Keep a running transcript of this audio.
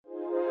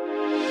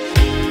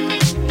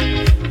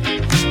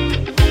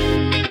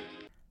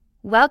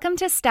Welcome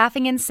to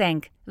Staffing in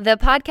Sync, the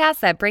podcast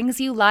that brings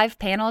you live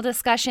panel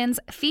discussions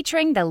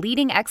featuring the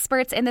leading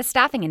experts in the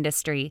staffing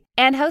industry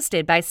and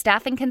hosted by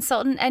staffing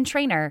consultant and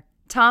trainer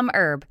Tom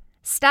Erb.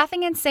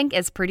 Staffing in Sync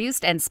is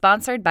produced and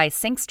sponsored by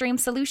SyncStream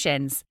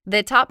Solutions,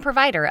 the top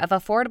provider of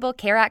Affordable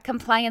Care Act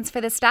compliance for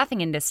the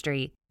staffing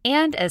industry,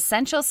 and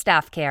Essential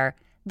Staff Care,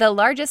 the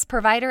largest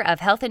provider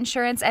of health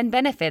insurance and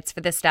benefits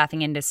for the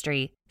staffing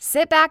industry.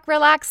 Sit back,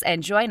 relax,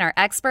 and join our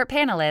expert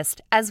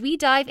panelists as we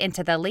dive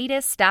into the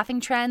latest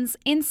staffing trends,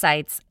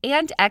 insights,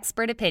 and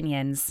expert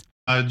opinions.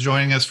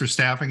 Joining us for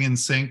Staffing in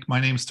Sync, my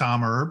name is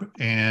Tom Erb,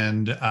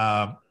 and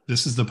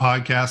this is the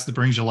podcast that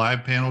brings you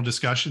live panel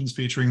discussions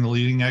featuring the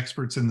leading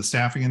experts in the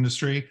staffing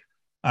industry.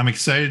 I'm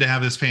excited to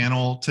have this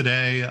panel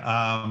today.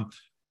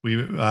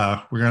 We're going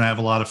to have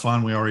a lot of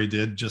fun. We already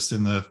did just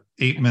in the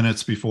 8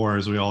 minutes before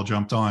as we all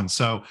jumped on.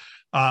 So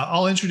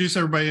I'll introduce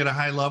everybody at a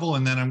high level,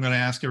 and then I'm going to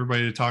ask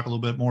everybody to talk a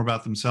little bit more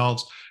about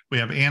themselves. We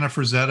have Anna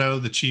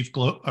Frazzetto,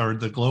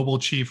 the Global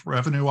Chief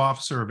Revenue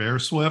Officer of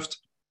AirSwift,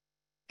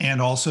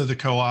 and also the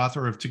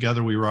co-author of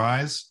Together We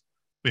Rise.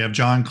 We have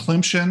John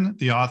Klimshin,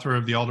 the author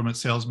of The Ultimate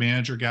Sales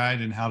Manager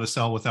Guide and How to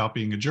Sell Without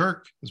Being a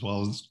Jerk, as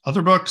well as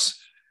other books.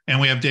 And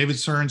we have David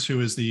Stearns, who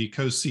is the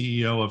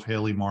co-CEO of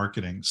Haley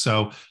Marketing.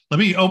 So let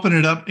me open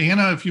it up.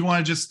 Anna, if you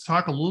want to just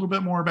talk a little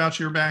bit more about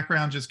your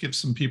background, just give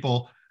some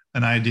people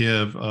an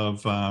idea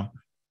of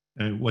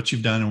what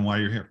you've done and why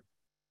you're here.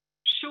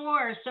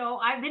 Sure. So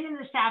I've been in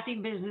the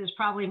staffing business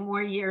probably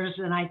more years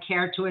than I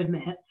care to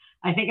admit.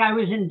 I think I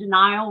was in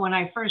denial when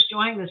I first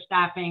joined the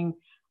staffing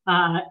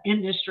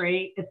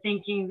industry,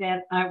 thinking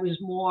that I was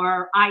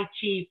more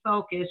IT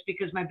focused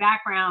because my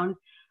background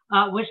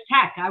was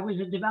tech. I was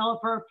a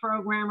developer,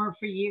 programmer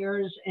for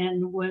years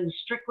and was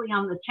strictly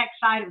on the tech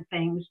side of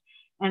things.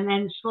 And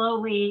then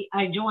slowly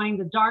I joined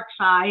the dark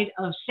side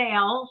of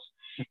sales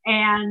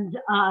and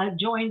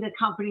joined a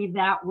company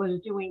that was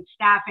doing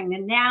staffing.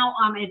 And now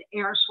I'm at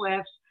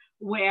AirSwift,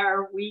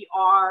 where we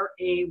are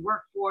a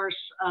workforce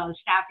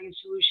staffing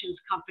solutions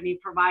company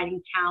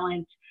providing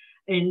talent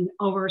in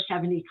over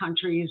 70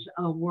 countries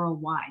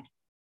worldwide.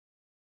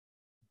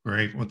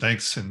 Great. Well,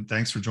 thanks. And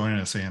thanks for joining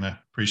us, Anna.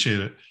 Appreciate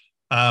it.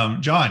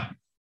 John, how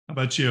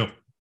about you?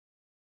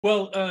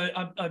 Well,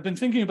 I've been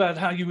thinking about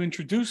how you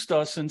introduced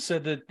us and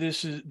said that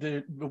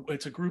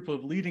it's a group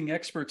of leading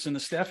experts in the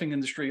staffing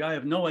industry. I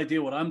have no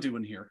idea what I'm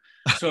doing here.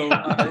 So,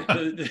 I've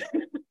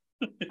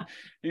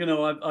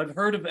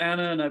heard of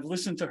Anna and I've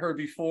listened to her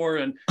before.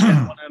 And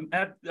when I'm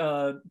at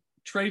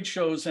trade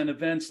shows and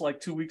events like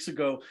 2 weeks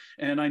ago,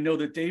 and I know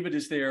that David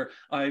is there,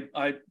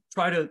 I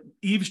try to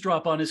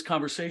eavesdrop on his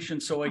conversation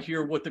so I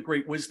hear what the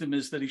great wisdom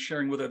is that he's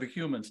sharing with other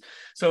humans.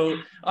 So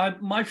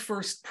my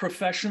first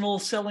professional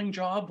selling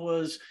job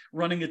was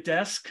running a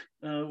desk,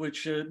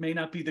 which may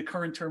not be the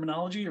current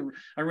terminology.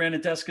 I ran a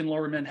desk in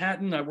Lower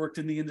Manhattan. I worked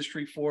in the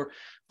industry for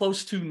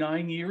close to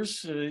 9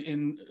 years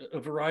in a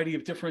variety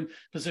of different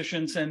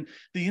positions. And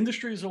the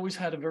industry has always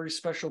had a very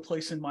special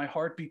place in my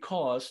heart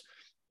because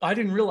I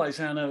didn't realize,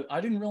 Anna,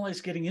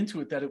 getting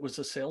into it that it was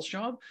a sales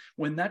job.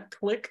 When that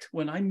clicked,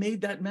 when I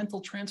made that mental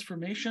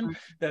transformation,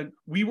 that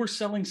we were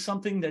selling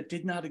something that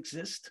did not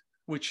exist,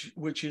 which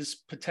is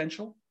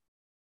potential,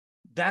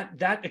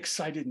 that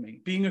excited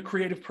me. Being a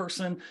creative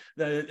person,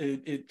 that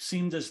it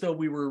seemed as though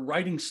we were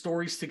writing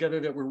stories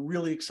together that were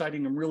really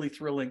exciting and really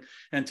thrilling.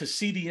 And to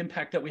see the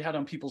impact that we had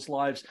on people's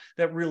lives,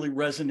 that really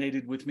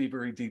resonated with me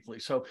very deeply.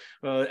 So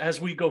as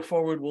we go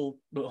forward,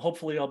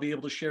 hopefully I'll be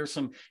able to share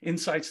some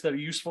insights that are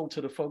useful to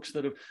the folks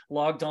that have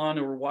logged on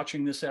or are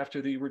watching this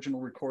after the original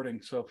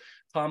recording. So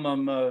Tom,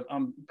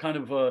 I'm kind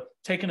of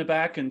taken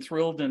aback and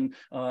thrilled, and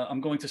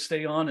I'm going to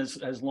stay on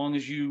as long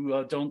as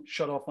you don't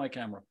shut off my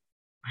camera.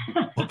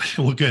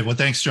 Well, good. Well,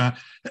 thanks, John.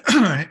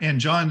 And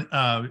John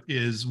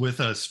is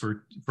with us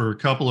for a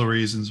couple of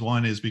reasons.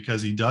 One is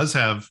because he does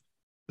have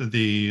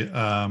the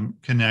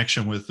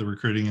connection with the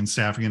recruiting and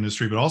staffing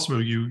industry, but also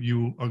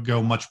you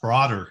go much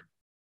broader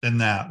than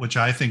that, which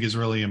I think is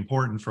really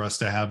important for us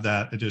to have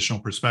that additional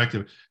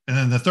perspective. And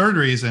then the third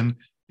reason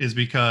is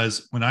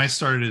because when I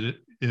started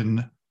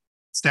in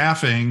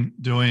staffing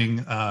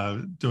doing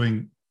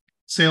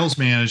sales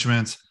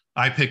management,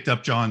 I picked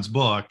up John's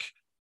book.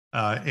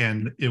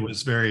 And it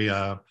was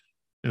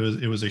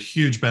it was a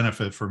huge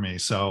benefit for me.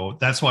 So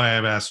that's why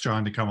I've asked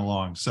John to come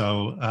along.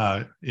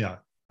 So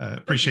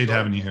appreciate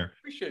having you here.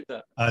 Appreciate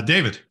that.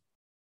 David.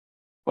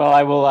 Well,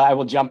 I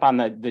will jump on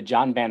the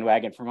John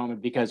bandwagon for a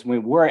moment, because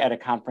when we were at a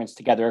conference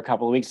together a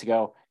couple of weeks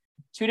ago,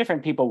 two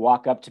different people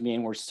walk up to me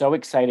and were so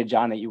excited,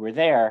 John, that you were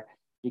there,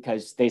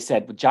 because they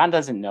said, well, John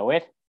doesn't know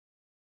it,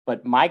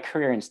 but my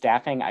career in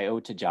staffing, I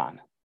owe to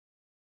John.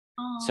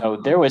 So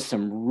there was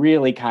some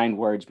really kind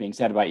words being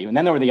said about you. And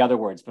then there were the other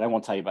words, but I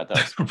won't tell you about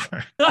those.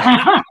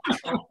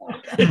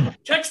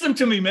 Text them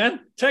to me, man.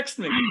 Text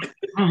me.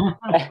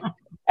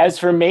 As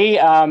for me,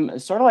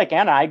 sort of like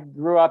Anna, I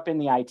grew up in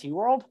the IT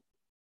world.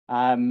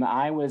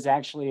 I was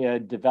actually a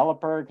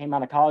developer, came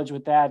out of college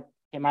with that,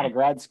 came out of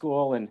grad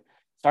school and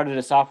started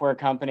a software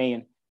company.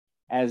 And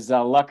as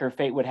luck or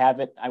fate would have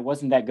it, I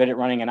wasn't that good at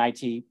running an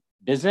IT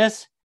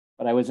business,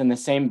 but I was in the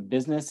same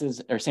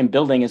same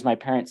building as my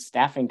parents'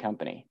 staffing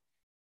company.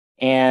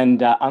 And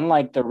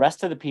unlike the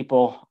rest of the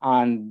people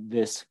on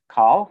this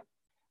call,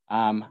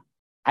 I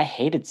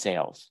hated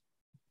sales.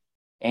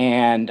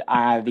 And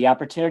the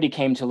opportunity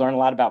came to learn a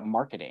lot about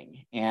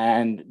marketing,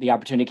 and the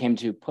opportunity came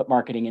to put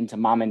marketing into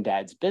mom and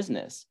dad's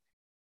business.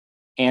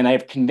 And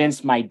I've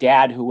convinced my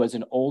dad, who was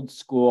an old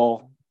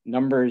school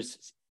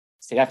numbers,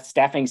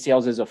 staffing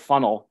sales as a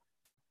funnel,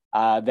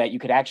 that you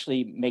could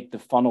actually make the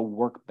funnel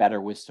work better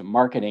with some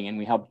marketing. And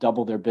we helped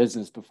double their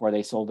business before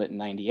they sold it in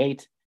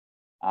 98.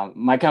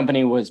 My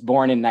company was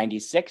born in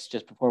 96,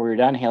 just before we were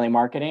done, Haley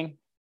Marketing.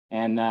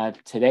 And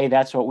today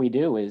that's what we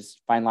do, is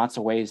find lots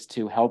of ways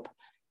to help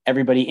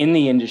everybody in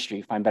the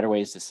industry find better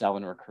ways to sell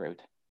and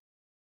recruit.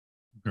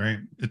 Great.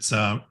 It's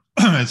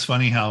it's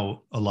funny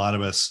how a lot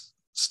of us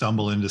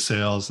stumble into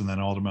sales and then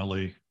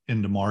ultimately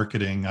into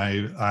marketing.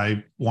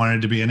 I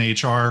wanted to be an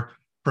HR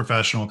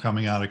professional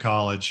coming out of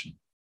college,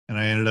 and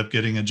I ended up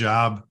getting a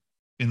job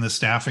in the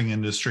staffing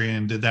industry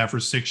and did that for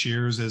 6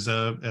 years as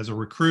a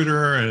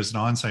recruiter, as an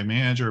on-site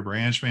manager,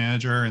 branch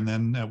manager. And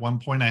then at one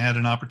point I had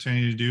an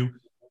opportunity to do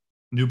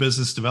new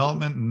business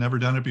development and never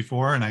done it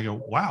before. And I go,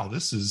 wow,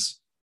 this is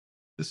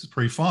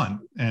pretty fun,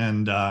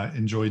 and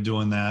enjoyed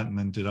doing that, and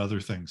then did other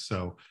things.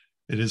 So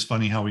it is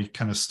funny how we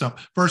kind of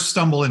first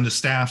stumble into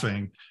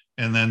staffing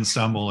and then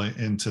stumble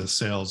into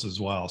sales as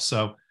well.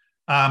 So,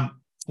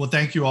 well,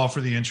 thank you all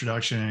for the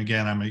introduction. And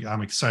again,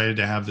 I'm excited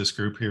to have this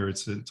group here.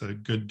 It's a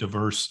good,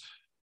 diverse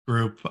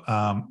group.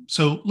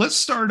 So let's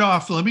start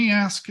off. Let me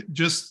ask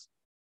just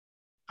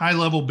high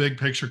level, big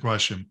picture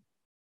question.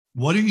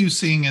 What are you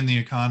seeing in the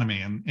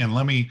economy? And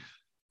let me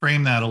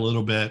frame that a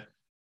little bit.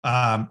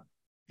 I'm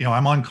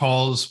on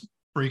calls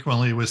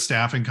frequently with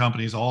staffing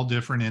companies, all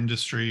different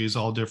industries,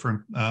 all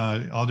different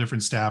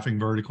staffing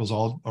verticals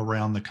all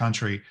around the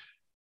country.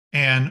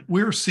 And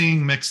we're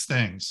seeing mixed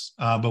things.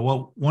 But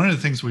one of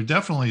the things we're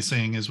definitely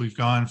seeing is we've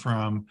gone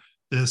from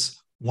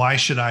this, why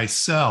should I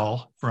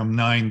sell, from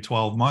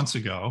 9-12 months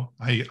ago,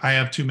 I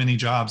have too many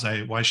jobs,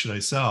 why should I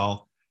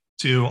sell,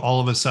 to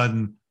all of a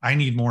sudden, I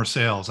need more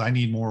sales, I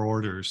need more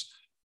orders.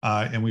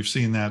 And we've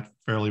seen that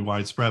fairly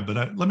widespread.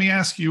 But let me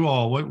ask you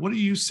all, what are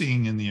you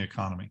seeing in the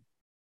economy?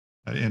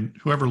 And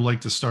whoever would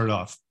like to start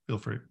off, feel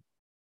free.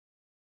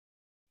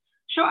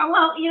 Sure.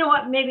 Well, you know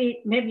what?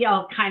 Maybe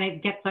I'll kind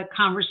of get the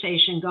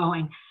conversation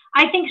going.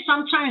 I think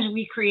sometimes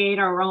we create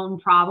our own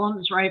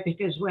problems, right?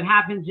 Because what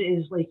happens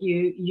is, like,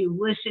 you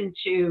listen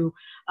to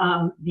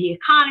the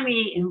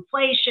economy,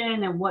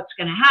 inflation, and what's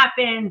going to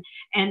happen,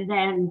 and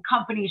then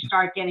companies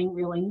start getting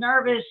really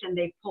nervous and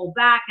they pull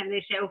back and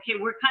they say, okay,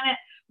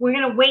 we're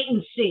going to wait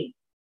and see.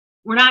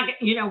 We're not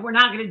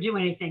going to do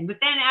anything. But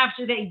then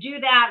after they do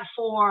that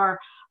for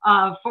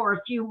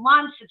a few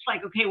months, it's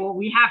like, okay, well,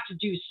 we have to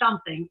do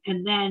something.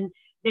 And then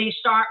they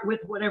start with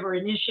whatever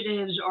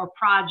initiatives or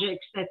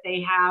projects that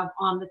they have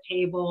on the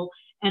table.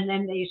 And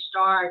then they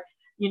start,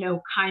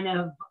 kind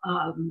of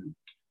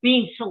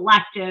being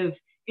selective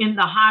in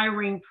the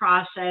hiring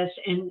process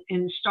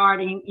and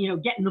starting,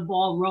 getting the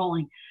ball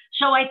rolling.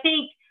 So I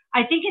think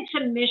it's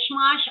a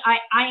mishmash.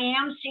 I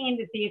am seeing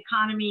that the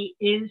economy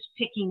is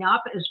picking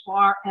up as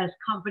far as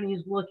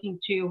companies looking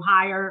to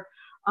hire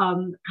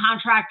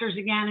contractors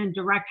again and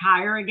direct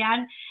hire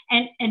again.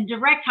 And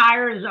direct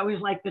hire is always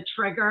like the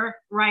trigger,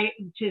 right,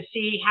 to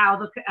see how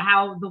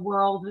the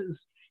world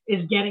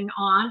is getting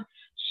on.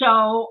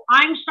 So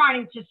I'm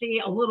starting to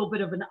see a little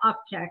bit of an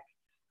uptick.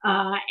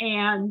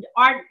 And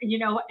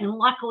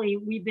luckily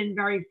we've been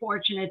very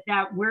fortunate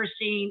that we're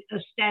seeing a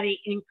steady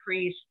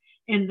increase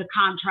in the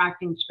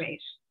contracting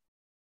space.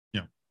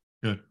 Yeah,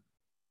 good.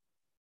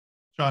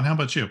 John, how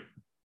about you?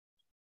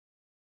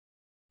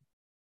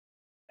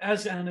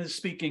 As Anna is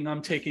speaking,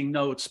 I'm taking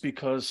notes,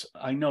 because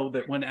I know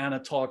that when Anna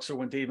talks or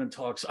when David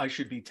talks, I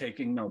should be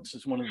taking notes.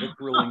 It's one of the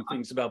thrilling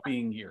things about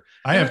being here.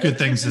 I have good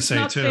things to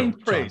say too.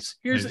 Praise.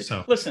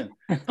 Listen,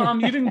 Tom,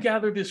 you didn't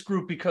gather this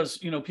group because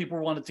people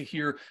wanted to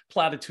hear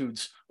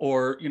platitudes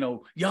or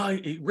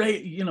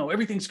Ray,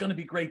 everything's going to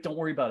be great. Don't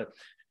worry about it.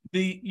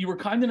 You were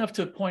kind enough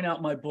to point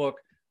out my book.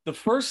 The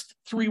first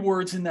 3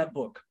 words in that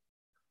book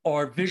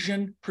are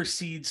vision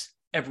precedes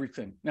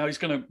everything. Now he's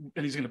gonna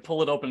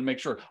pull it open and make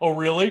sure. Oh,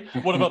 really?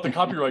 What about the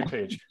copyright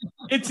page?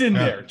 It's in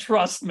there.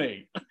 Trust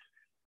me.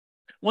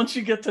 Once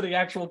you get to the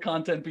actual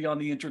content beyond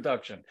the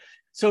introduction.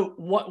 So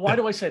why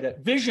do I say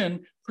that?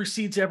 Vision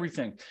precedes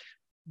everything.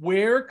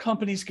 Where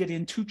companies get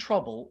into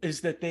trouble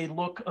is that they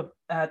look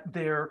at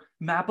their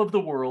map of the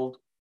world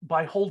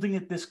by holding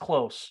it this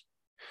close.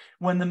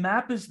 When the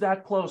map is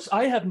that close,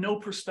 I have no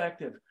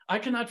perspective. I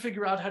cannot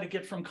figure out how to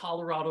get from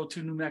Colorado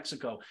to New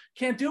Mexico.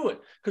 Can't do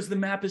it because the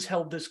map is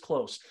held this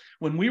close.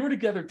 When we were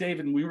together,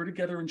 David, and we were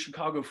together in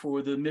Chicago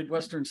for the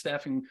Midwestern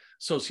Staffing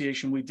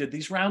Association, we did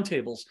these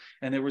roundtables.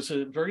 And there was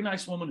a very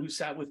nice woman who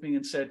sat with me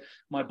and said,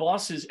 my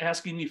boss is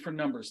asking me for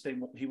numbers.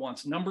 He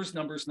wants numbers,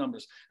 numbers,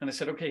 numbers. And I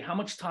said, okay, how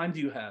much time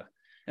do you have?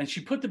 And she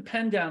put the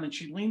pen down and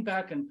she leaned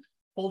back and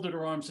folded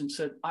her arms and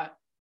said,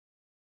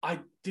 I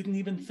didn't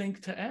even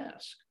think to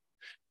ask.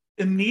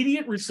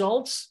 Immediate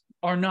results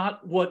are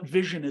not what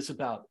vision is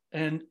about.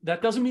 And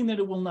that doesn't mean that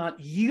it will not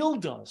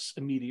yield us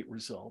immediate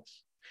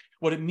results.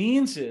 What it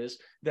means is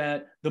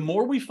that the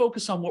more we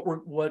focus on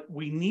what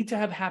we need to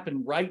have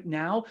happen right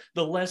now,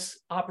 the less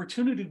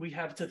opportunity we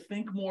have to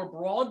think more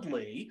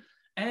broadly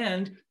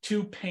and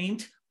to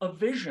paint a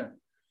vision.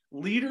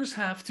 Leaders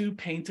have to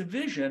paint a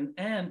vision.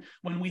 And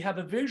when we have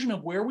a vision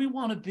of where we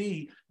want to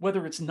be,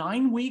 whether it's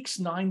 9 weeks,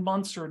 9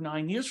 months, or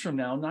 9 years from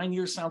now, 9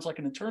 years sounds like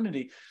an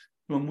eternity.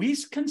 When we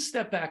can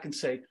step back and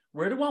say,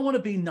 where do I want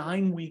to be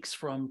 9 weeks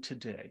from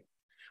today?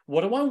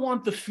 What do I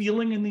want the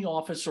feeling in the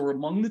office or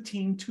among the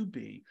team to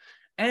be?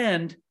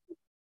 And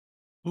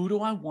who do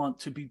I want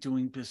to be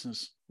doing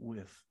business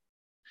with?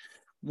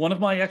 One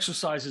of my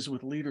exercises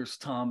with leaders,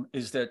 Tom,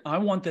 is that I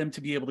want them to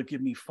be able to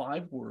give me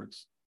 5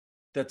 words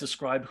that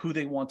describe who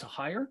they want to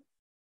hire.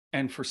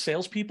 And for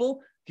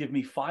salespeople, give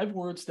me 5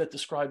 words that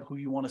describe who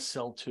you want to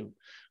sell to.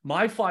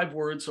 My 5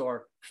 words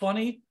are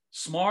funny,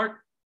 smart,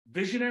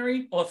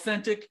 visionary,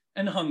 authentic,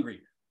 and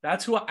hungry.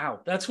 That's who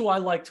I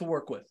like to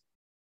work with.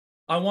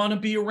 I want to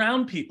be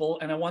around people,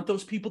 and I want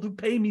those people to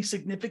pay me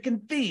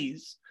significant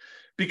fees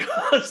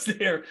because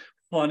they're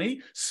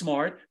funny,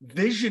 smart,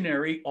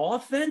 visionary,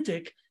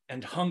 authentic,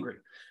 and hungry.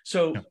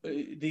 So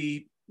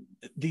the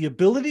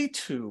ability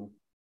to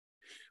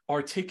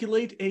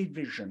articulate a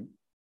vision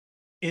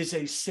is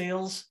a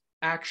sales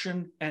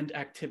action and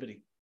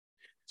activity.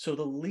 So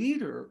the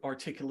leader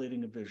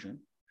articulating a vision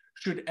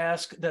should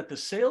ask that the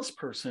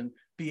salesperson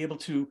be able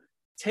to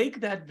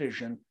take that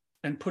vision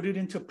and put it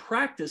into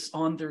practice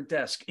on their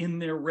desk, in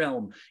their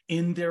realm,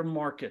 in their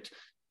market,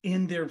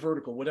 in their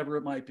vertical, whatever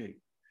it might be.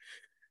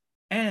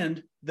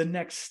 And the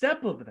next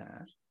step of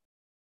that,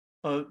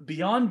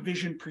 beyond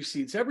vision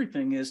precedes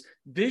everything, is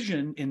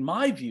vision, in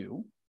my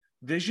view,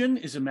 vision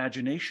is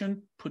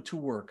imagination put to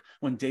work.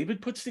 When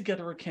David puts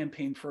together a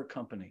campaign for a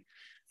company,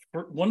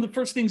 one of the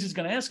first things he's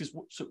going to ask is,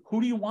 so who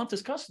do you want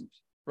as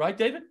customers? Right,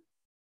 David?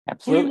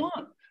 Absolutely. Who do you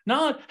want?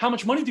 Not how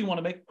much money do you want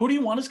to make? Who do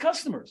you want as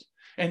customers?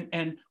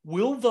 And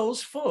will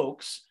those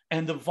folks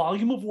and the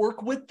volume of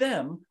work with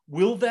them,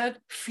 will that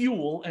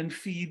fuel and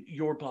feed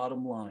your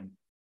bottom line?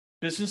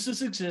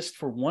 Businesses exist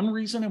for one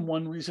reason and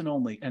one reason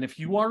only. And if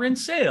you are in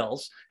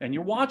sales and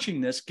you're watching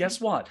this, guess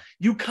what?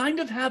 You kind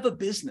of have a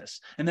business,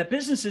 and that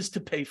business is to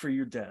pay for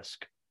your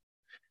desk.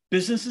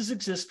 Businesses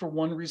exist for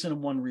one reason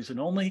and one reason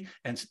only,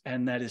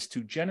 and that is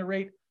to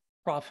generate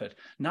profit,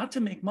 not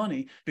to make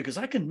money, because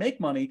I can make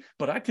money,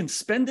 but I can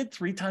spend it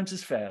 3 times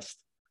as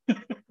fast.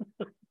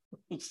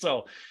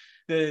 So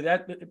where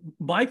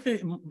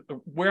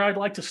I'd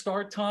like to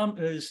start, Tom,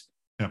 is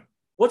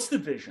what's the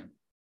vision?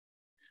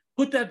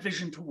 Put that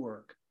vision to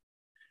work.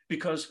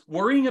 Because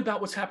worrying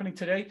about what's happening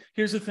today,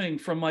 here's the thing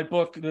from my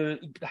book,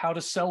 How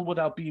to Sell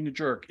Without Being a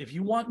Jerk. If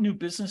you want new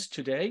business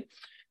today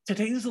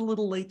is a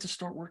little late to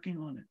start working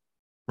on it.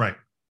 Right.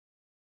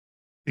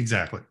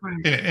 Exactly.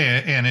 Right.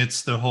 And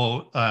it's the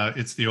whole,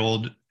 it's the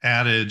old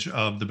adage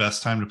of the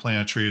best time to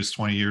plant a tree is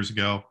 20 years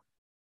ago.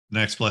 The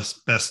next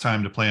best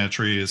time to plant a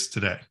tree is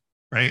today.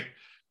 Right.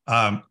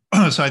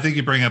 So I think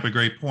you bring up a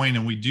great point.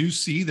 And we do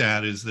see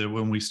that is that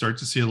when we start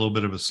to see a little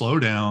bit of a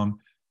slowdown,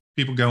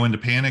 people go into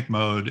panic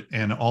mode,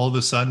 and all of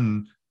a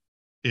sudden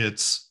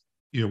it's,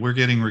 we're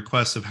getting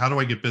requests of how do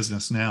I get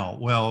business now?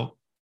 Well,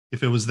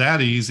 if it was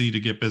that easy to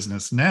get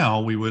business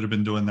now, we would have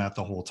been doing that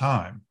the whole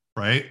time.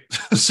 Right.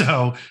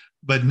 So,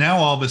 but now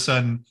all of a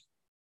sudden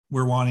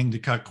we're wanting to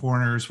cut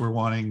corners. We're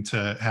wanting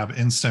to have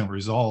instant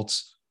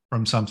results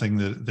from something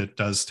that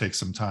does take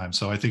some time.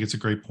 So I think it's a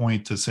great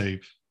point to say,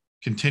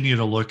 continue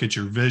to look at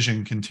your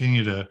vision,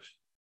 continue to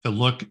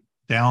look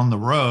down the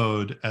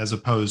road, as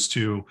opposed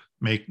to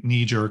make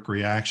knee-jerk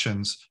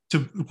reactions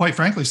to, quite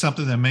frankly,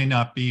 something that may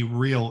not be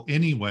real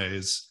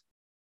anyways.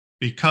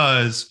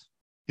 Because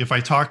if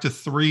I talk to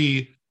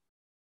 3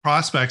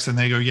 prospects and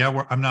they go,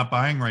 yeah, I'm not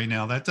buying right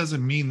now, that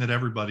doesn't mean that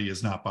everybody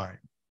is not buying.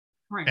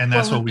 Right. And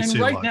that's what we see.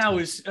 Right now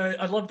is,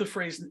 I love the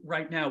phrase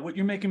right now. What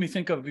you're making me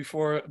think of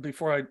before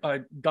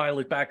I dial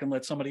it back and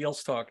let somebody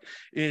else talk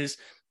is,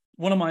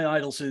 one of my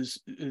idols is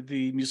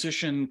the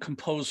musician,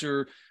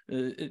 composer,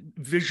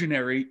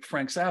 visionary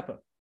Frank Zappa.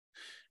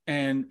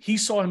 And he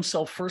saw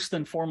himself first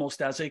and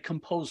foremost as a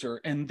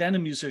composer, and then a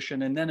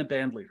musician, and then a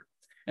band leader.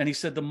 And he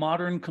said, the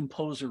modern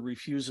composer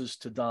refuses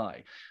to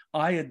die.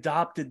 I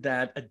adapted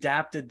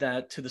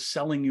that to the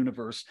selling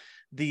universe.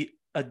 The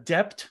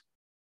adept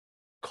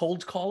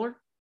cold caller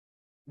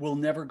will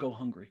never go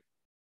hungry.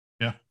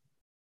 Yeah,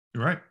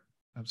 you're right.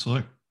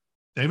 Absolutely.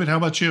 David, how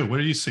about you? What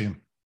are you seeing?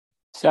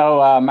 So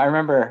I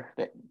remember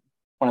that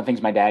one of the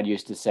things my dad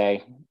used to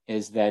say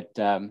is that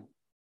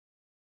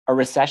a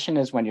recession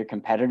is when your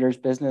competitor's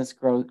business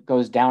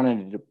goes down,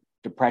 and a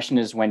depression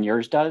is when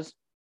yours does.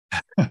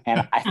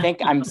 And I think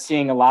I'm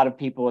seeing a lot of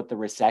people at the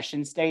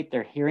recession state.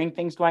 They're hearing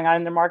things going on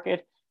in the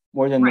market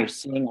more than they're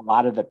seeing a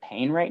lot of the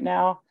pain right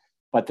now,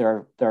 but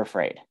they're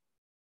afraid.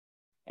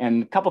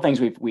 And a couple of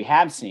things we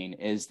have seen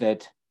is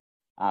that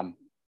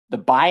the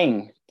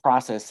buying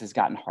process has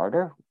gotten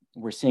harder.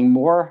 We're seeing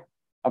more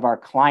of our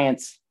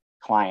clients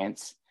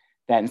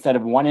that instead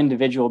of one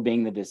individual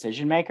being the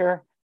decision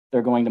maker,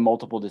 they're going to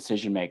multiple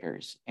decision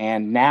makers.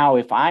 And now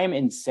if I'm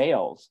in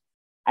sales,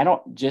 I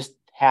don't just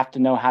have to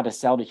know how to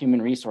sell to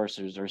human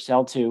resources or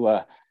sell to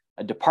a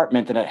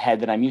department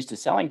that I'm used to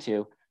selling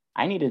to.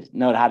 I need to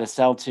know how to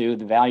sell to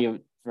the value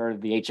for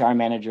the HR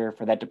manager,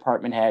 for that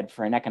department head,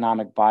 for an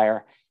economic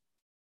buyer.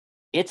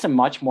 It's a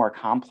much more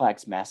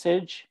complex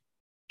message.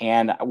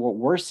 And what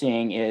we're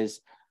seeing is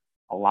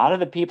a lot of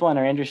the people in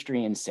our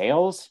industry in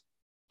sales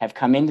have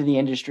come into the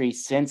industry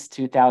since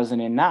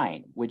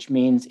 2009, which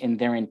means in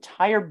their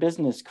entire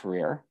business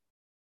career,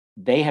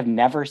 they have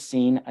never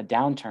seen a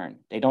downturn.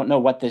 They don't know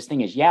what this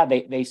thing is. Yeah,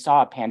 they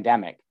saw a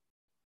pandemic,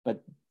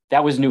 but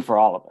that was new for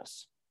all of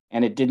us.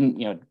 And it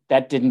didn't,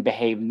 that didn't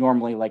behave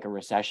normally like a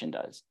recession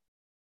does.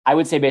 I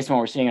would say based on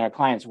what we're seeing in our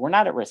clients, we're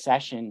not at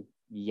recession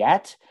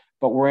yet,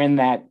 but we're in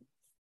that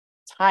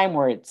time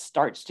where it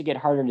starts to get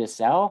harder to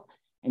sell,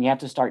 and you have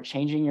to start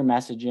changing your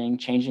messaging,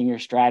 changing your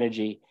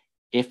strategy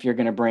if you're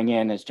going to bring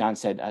in, as John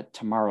said,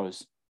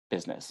 tomorrow's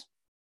business.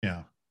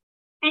 Yeah.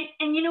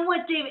 And you know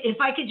what, Dave,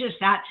 if I could just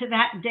add to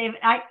that, Dave,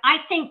 I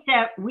think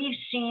that we've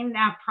seen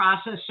that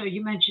process. So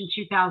you mentioned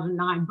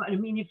 2009, but I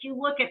mean, if you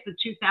look at the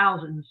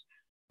 2000s,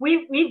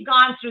 we've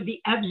gone through the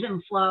ebbs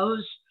and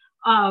flows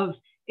of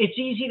it's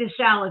easy to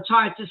sell, it's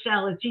hard to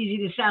sell, it's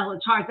easy to sell,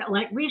 it's hard to,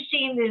 like, we've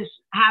seen this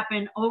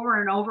happen over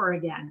and over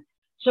again.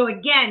 So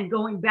again,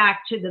 going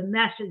back to the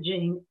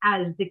messaging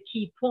as the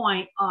key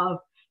point of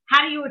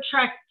how do you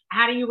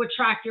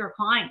attract your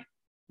client?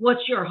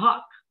 What's your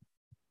hook?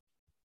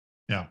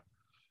 Yeah.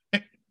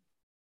 Hey.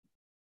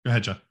 Go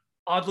ahead, John.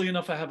 Oddly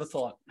enough, I have a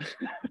thought.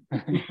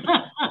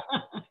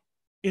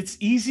 It's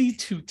easy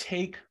to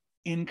take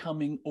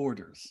incoming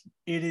orders.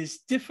 It is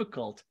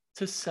difficult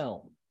to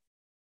sell.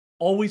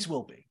 Always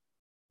will be.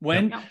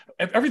 When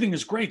everything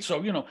is great,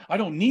 so I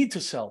don't need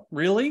to sell.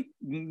 Really?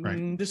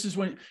 Right. This is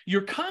when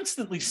you're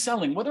constantly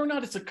selling, whether or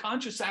not it's a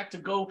conscious act to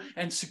go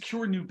and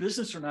secure new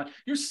business or not.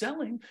 You're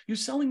selling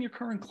your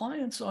current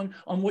clients on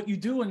what you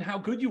do and how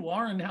good you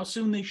are and how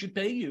soon they should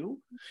pay you.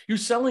 You're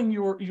selling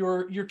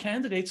your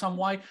candidates on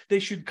why they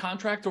should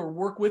contract or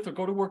work with or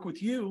go to work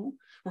with you.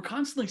 We're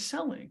constantly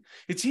selling.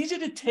 It's easy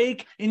to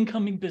take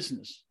incoming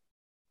business.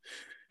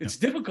 It's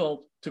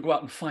difficult to go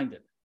out and find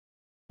it.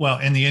 Well,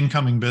 and the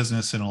incoming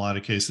business in a lot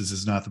of cases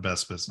is not the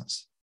best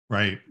business,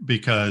 right?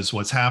 Because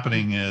what's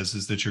happening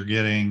is that you're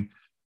getting,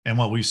 and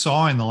what we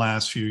saw in the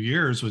last few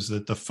years was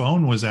that the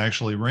phone was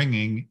actually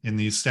ringing in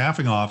these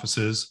staffing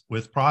offices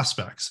with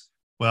prospects.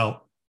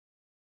 Well,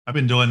 I've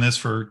been doing this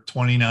for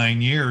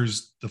 29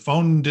 years. The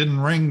phone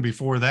didn't ring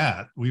before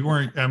that.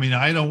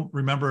 I don't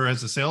remember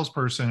as a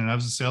salesperson, and I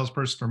was a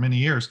salesperson for many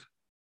years.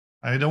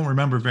 I don't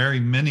remember very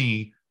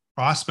many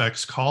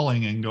prospects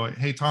calling and going,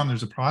 "Hey, Tom,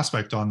 there's a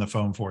prospect on the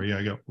phone for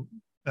you."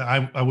 I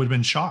would have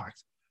been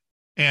shocked.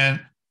 And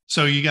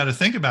so you got to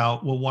think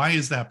about, well, why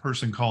is that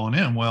person calling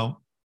in?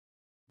 Well,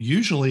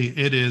 usually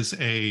it is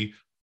an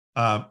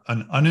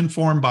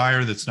uninformed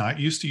buyer that's not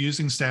used to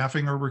using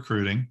staffing or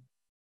recruiting.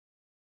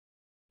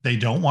 They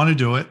don't want to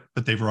do it,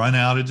 but they've run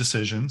out of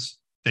decisions.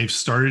 They've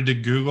started to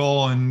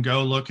Google and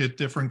go look at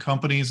different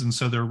companies. And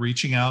so they're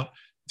reaching out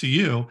to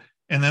you.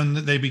 And then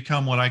they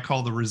become what I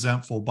call the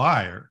resentful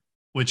buyer,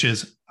 which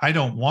is, I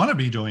don't want to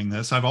be doing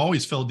this. I've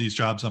always filled these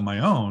jobs on my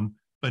own,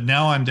 but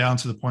now I'm down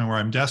to the point where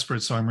I'm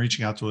desperate. So I'm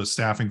reaching out to a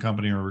staffing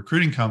company or a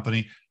recruiting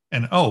company.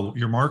 And, oh,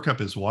 your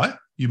markup is what?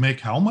 You make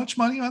how much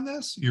money on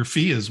this? Your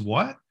fee is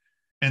what?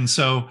 And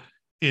so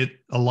a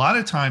lot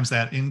of times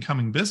that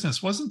incoming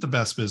business wasn't the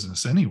best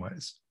business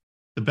anyways.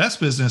 The best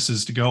business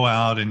is to go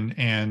out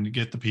and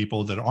get the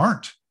people that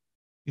aren't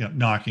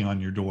knocking on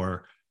your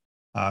door.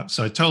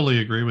 So I totally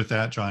agree with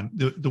that, John.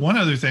 The one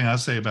other thing I'll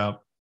say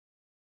about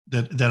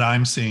that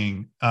I'm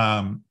seeing,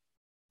 I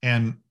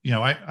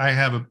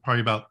have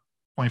probably about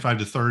 25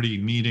 to 30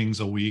 meetings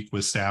a week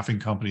with staffing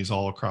companies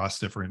all across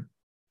different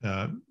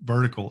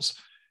verticals.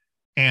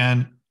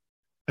 And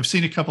I've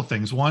seen a couple of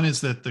things. One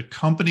is that the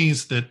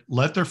companies that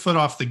let their foot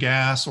off the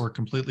gas or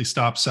completely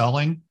stop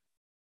selling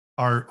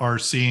are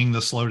seeing the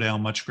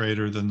slowdown much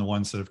greater than the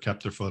ones that have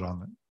kept their foot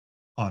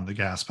on the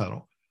gas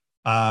pedal.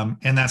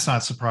 And that's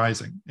not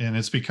surprising. And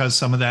it's because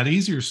some of that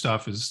easier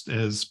stuff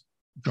is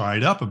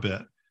dried up a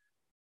bit.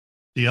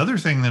 The other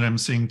thing that I'm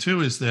seeing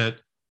too is that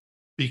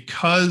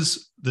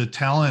because the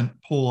talent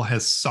pool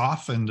has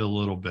softened a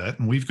little bit,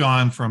 and we've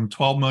gone from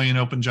 12 million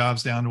open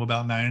jobs down to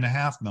about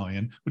 9.5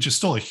 million, which is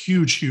still a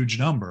huge, huge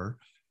number.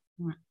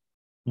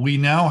 We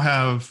now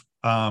have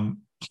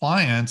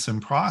clients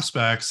and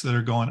prospects that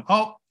are going,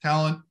 oh,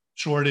 talent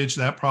shortage,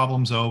 that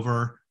problem's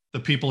over. The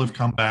people have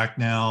come back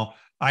now.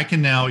 I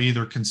can now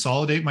either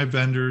consolidate my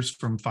vendors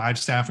from 5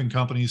 staffing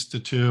companies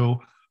to 2,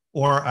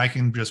 or I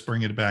can just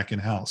bring it back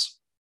in-house.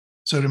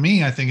 So to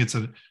me, I think it's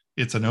an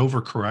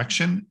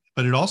overcorrection,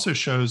 but it also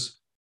shows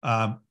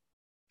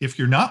if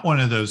you're not one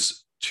of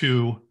those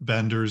 2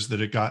 vendors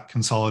that it got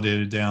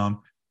consolidated down,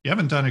 you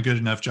haven't done a good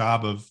enough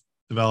job of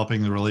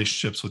developing the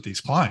relationships with these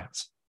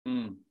clients,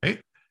 right?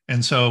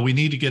 And so we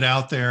need to get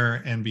out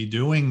there and be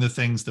doing the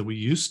things that we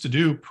used to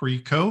do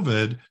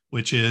pre-COVID,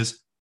 which is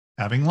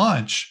having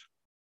lunch,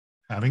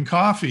 having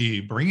coffee,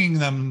 bringing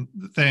them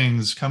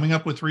things, coming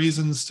up with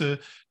reasons to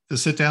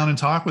sit down and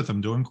talk with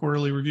them, doing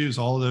quarterly reviews,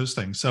 all of those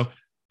things. So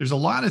there's a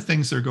lot of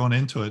things that are going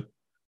into it.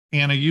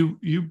 Anna,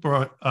 you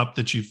brought up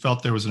that you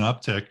felt there was an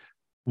uptick.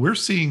 We're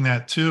seeing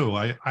that too.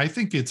 I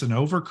think it's an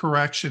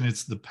overcorrection.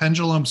 It's the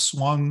pendulum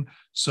swung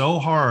so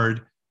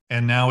hard,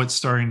 and now it's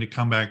starting to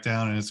come back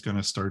down, and it's going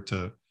to start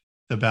to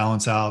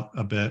balance out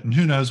a bit. And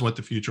who knows what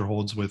the future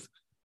holds with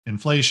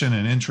inflation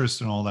and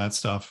interest and all that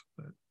stuff.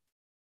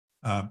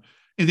 But,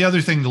 and the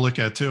other thing to look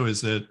at too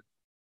is that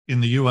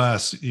in the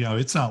U.S.,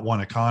 it's not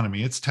one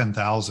economy; it's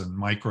 10,000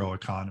 micro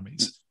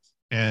economies.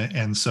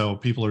 And so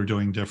people are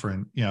doing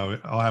different,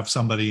 I'll have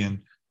somebody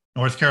in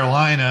North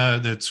Carolina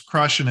that's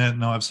crushing it,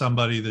 and I'll have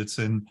somebody that's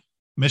in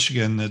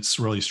Michigan that's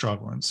really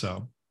struggling.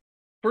 So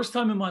first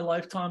time in my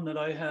lifetime that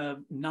I have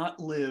not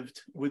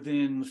lived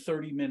within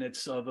 30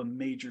 minutes of a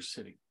major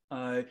city.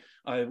 I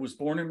was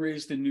born and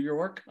raised in New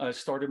York. I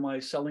started my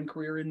selling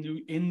career in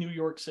New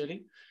York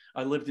City.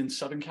 I lived in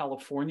Southern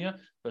California,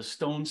 a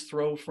stone's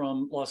throw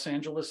from Los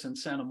Angeles and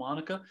Santa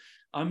Monica.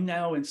 I'm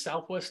now in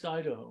Southwest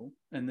Idaho,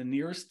 and the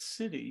nearest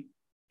city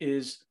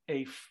is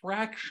a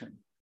fraction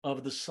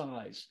of the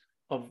size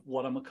of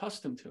what I'm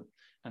accustomed to.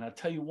 And I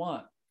tell you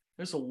what,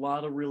 there's a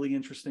lot of really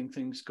interesting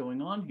things going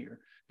on here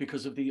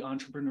because of the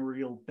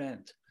entrepreneurial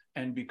bent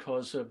and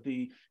because of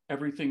the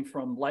everything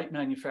from light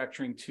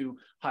manufacturing to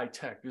high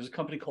tech. There's a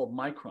company called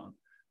Micron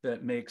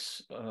that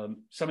makes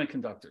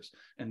semiconductors,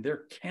 and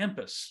their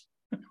campus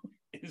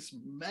is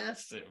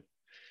massive.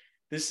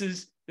 This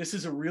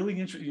is a really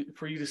interesting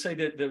for you to say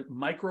that the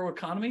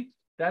microeconomy.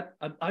 That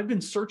I've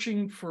been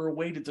searching for a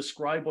way to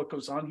describe what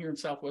goes on here in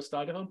Southwest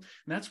Idaho, and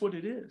that's what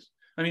it is.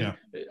 I mean,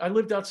 I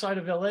lived outside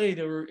of LA.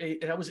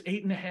 That was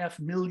 8.5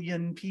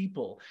 million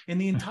people. In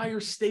the entire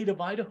state of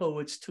Idaho,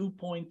 it's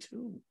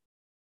 2.2.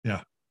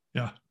 Yeah.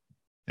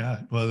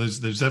 Well, there's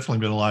definitely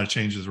been a lot of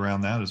changes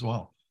around that as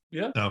well.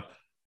 Yeah. So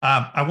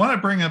I want to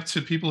bring up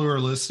to people who are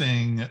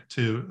listening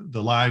to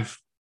the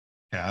live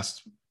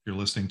cast. If you're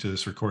listening to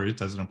this recorded, it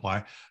doesn't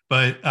apply.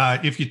 But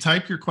if you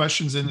type your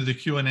questions into the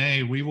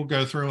Q&A, we will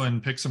go through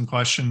and pick some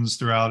questions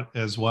throughout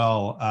as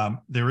well.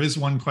 There is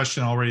one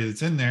question already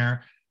that's in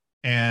there,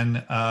 and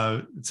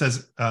it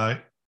says,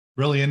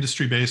 really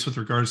industry-based with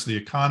regards to the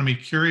economy.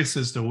 Curious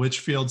as to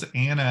which fields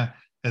Anna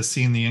has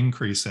seen the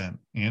increase in.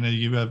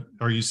 Anna,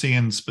 are you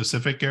seeing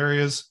specific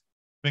areas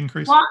of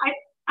increase? Well,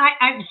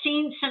 I've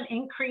seen some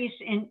increase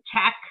in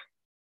tech,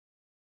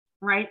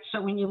 right?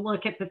 So when you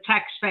look at the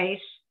tech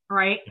space,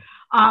 right?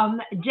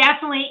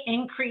 Definitely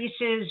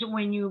increases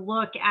when you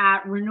look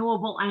at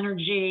renewable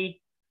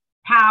energy,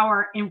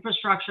 power,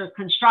 infrastructure,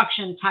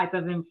 construction type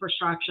of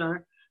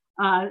infrastructure.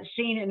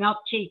 Seeing an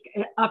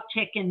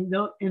uptick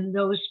in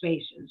those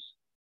spaces.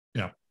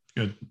 Yeah,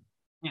 good.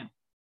 Yeah.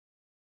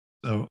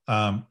 So,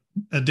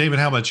 David,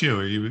 how about you?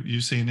 Are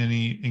you seeing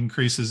any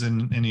increases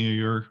in any of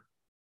your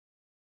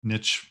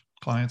niche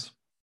clients?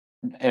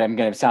 And I'm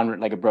going to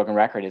sound like a broken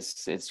record.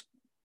 It's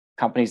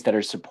companies that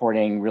are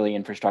supporting really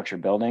infrastructure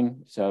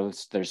building. So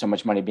there's so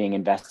much money being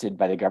invested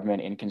by the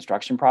government in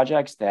construction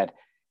projects that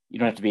you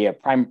don't have to be a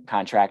prime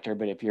contractor,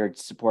 but if you're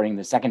supporting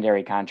the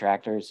secondary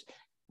contractors,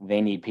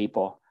 they need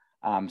people.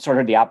 Sort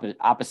of the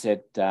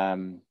opposite. We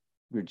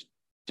were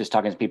just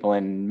talking to people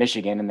in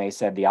Michigan, and they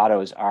said the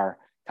autos are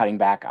cutting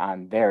back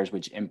on theirs,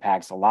 which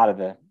impacts a lot of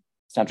the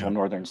central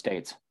northern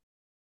states.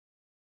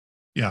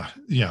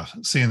 Yeah,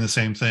 seeing the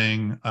same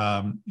thing.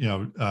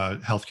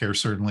 Healthcare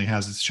certainly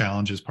has its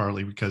challenges,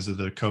 partly because of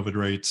the COVID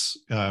rates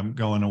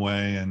going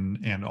away,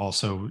 and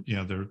also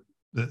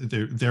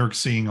they're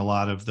seeing a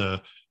lot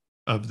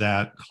of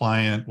that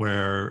client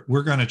where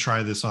we're going to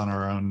try this on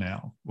our own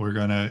now. We're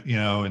going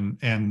to,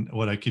 and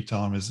what I keep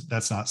telling them is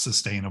that's not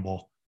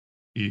sustainable.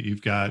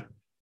 You've got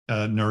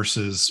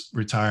nurses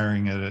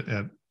retiring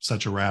at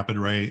such a rapid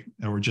rate,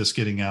 and we're just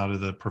getting out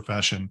of the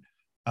profession.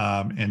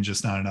 And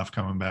just not enough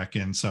coming back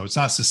in. So it's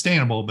not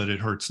sustainable, but it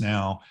hurts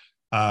now.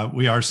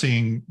 We are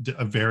seeing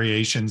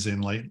variations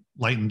in light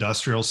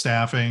industrial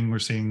staffing. We're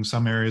seeing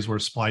some areas where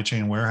supply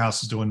chain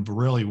warehouse is doing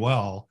really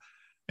well.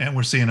 And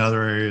we're seeing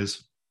other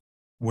areas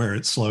where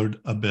it slowed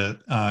a bit.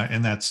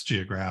 And that's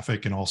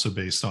geographic and also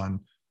based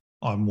on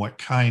what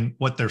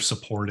they're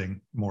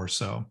supporting more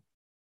so.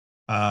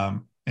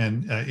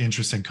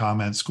 Interesting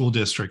comment, school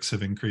districts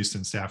have increased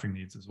in staffing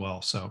needs as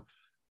well. So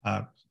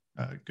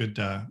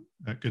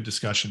good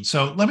discussion.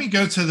 So let me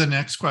go to the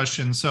next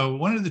question. So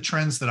one of the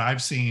trends that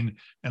I've seen,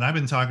 and I've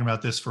been talking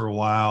about this for a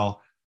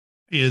while,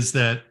 is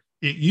that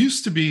it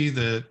used to be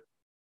that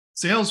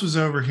sales was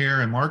over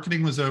here and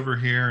marketing was over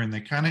here, and they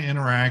kind of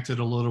interacted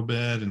a little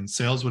bit, and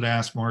sales would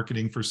ask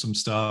marketing for some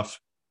stuff,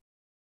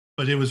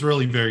 but it was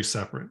really very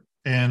separate.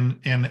 And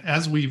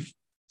as we've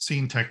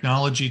seen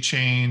technology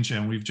change,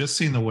 and we've just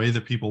seen the way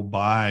that people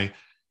buy,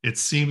 it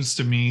seems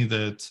to me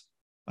that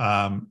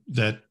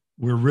that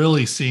we're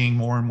really seeing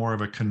more and more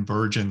of a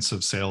convergence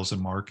of sales and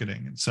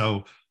marketing. And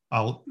so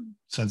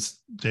since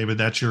David,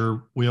 that's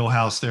your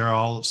wheelhouse there,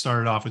 I'll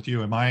start it off with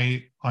you. Am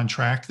I on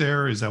track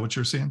there? Is that what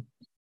you're seeing?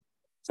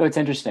 So it's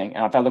interesting.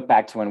 And if I look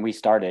back to when we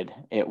started,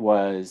 it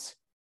was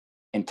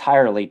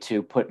entirely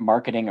to put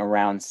marketing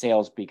around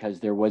sales because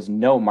there was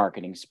no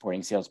marketing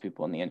supporting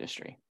salespeople in the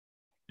industry.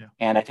 Yeah.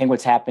 And I think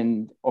what's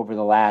happened over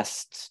the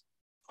last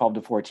 12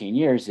 to 14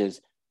 years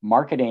is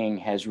marketing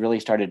has really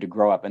started to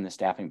grow up in the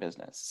staffing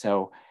business.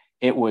 So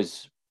it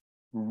was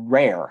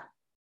rare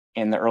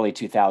in the early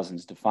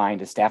 2000s to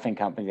find a staffing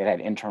company that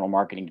had internal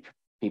marketing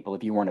people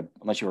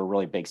unless you were a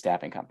really big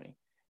staffing company.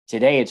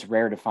 Today, it's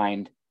rare to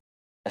find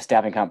a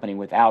staffing company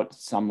without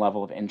some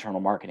level of internal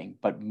marketing,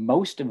 but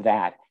most of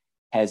that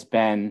has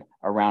been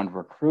around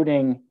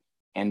recruiting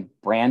and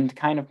brand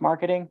kind of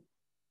marketing.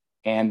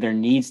 And there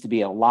needs to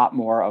be a lot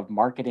more of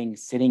marketing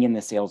sitting in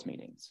the sales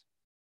meetings,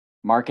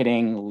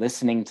 marketing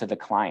listening to the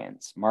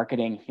clients,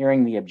 marketing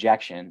hearing the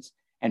objections,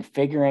 and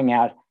figuring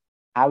out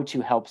how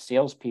to help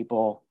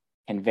salespeople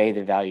convey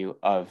the value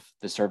of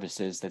the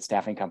services that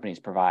staffing companies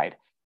provide.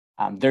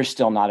 There's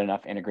still not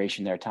enough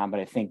integration there, Tom, but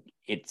I think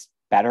it's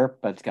better,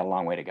 but it's got a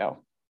long way to go.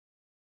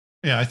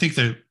 Yeah, I think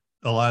that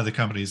a lot of the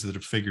companies that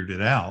have figured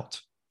it out,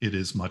 it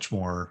is much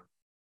more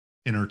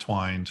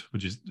intertwined.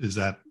 Is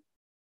that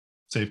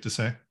safe to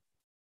say?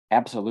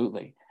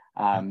 Absolutely.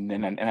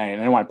 And I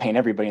don't want to paint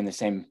everybody with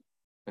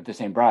the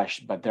same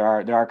brush, but there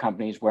are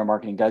companies where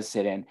marketing does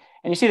sit in,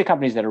 and you see the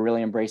companies that are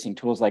really embracing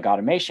tools like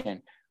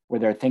automation, where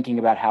they're thinking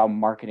about how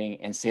marketing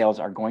and sales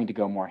are going to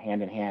go more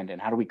hand in hand,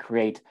 and how do we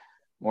create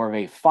more of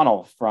a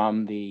funnel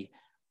from the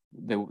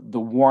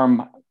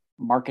warm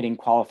marketing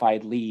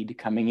qualified lead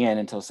coming in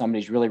until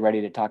somebody's really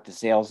ready to talk to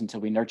sales, until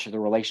we nurture the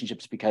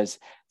relationships because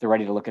they're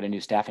ready to look at a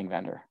new staffing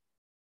vendor.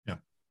 Yeah,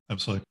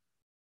 absolutely.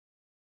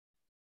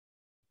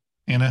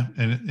 Anna,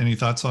 any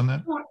thoughts on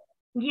that?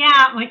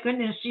 Yeah, my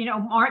goodness.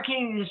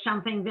 Marketing is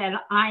something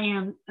that I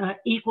am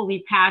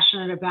equally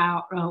passionate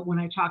about when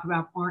I talk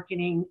about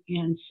marketing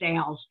and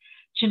sales.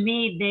 To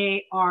me,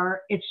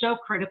 it's so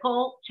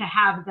critical to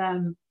have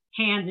them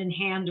hand in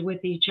hand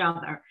with each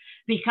other,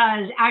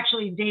 because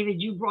actually,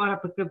 David, you brought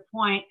up a good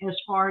point as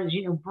far as,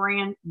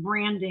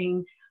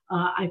 branding.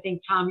 I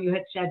think, Tom, you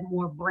had said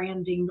more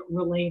branding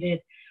related.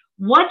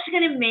 What's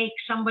going to make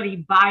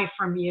somebody buy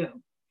from you?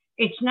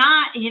 It's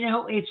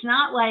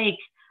not like,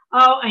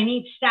 oh, I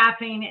need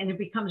staffing and it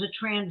becomes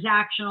a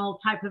transactional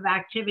type of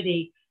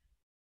activity.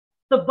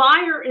 The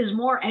buyer is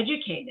more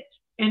educated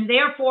and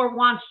therefore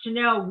wants to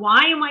know,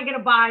 why am I going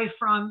to buy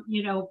from,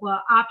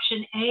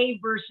 option A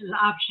versus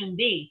option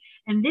B?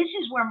 And this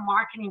is where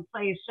marketing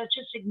plays such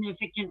a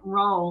significant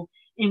role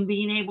in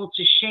being able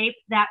to shape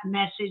that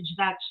message,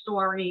 that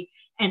story,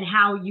 and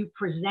how you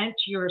present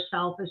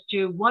yourself as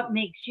to what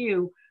makes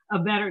you a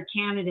better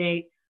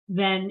candidate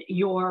than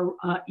your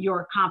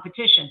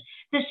competition.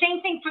 The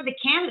same thing for the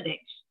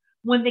candidates.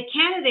 When the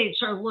candidates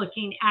are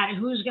looking at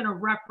who's going to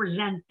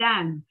represent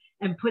them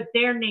and put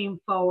their name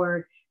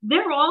forward,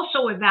 they're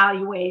also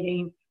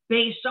evaluating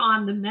based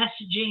on the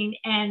messaging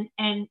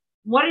and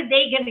what are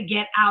they going to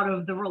get out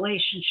of the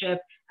relationship,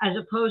 as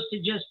opposed to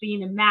just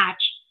being a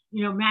match,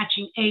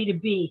 matching A to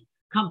B,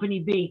 company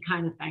B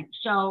kind of thing.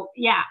 So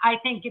yeah, I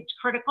think it's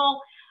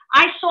critical.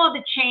 I saw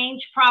the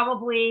change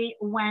probably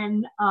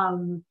when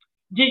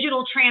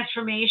digital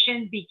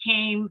transformation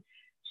became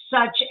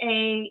such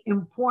a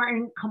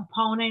important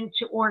component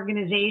to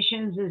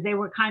organizations, as they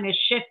were kind of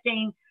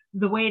shifting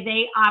the way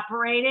they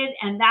operated.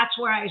 And that's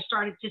where I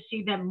started to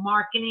see that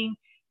marketing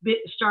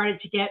started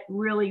to get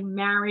really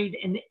married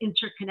and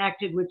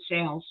interconnected with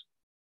sales.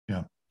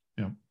 Yeah.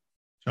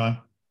 John,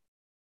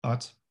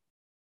 thoughts?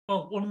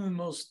 Well, one of the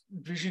most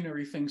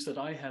visionary things that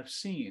I have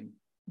seen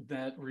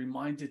that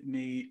reminded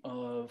me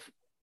of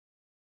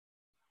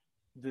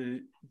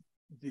the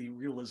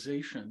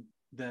realization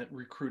that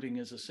recruiting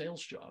is a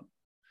sales job.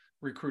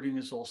 Recruiting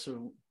is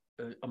also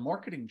a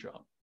marketing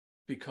job,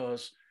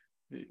 because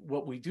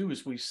what we do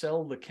is we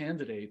sell the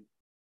candidate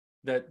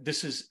that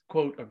this is,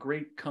 quote, a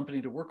great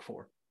company to work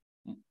for.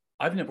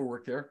 I've never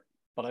worked there,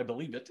 but I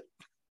believe it.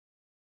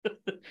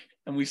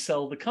 And we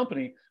sell the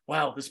company,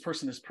 wow, this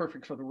person is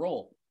perfect for the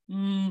role.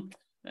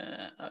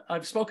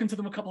 I've spoken to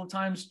them a couple of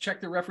times,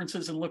 checked their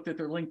references, and looked at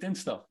their LinkedIn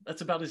stuff.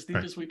 That's about as deep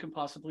as we can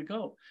possibly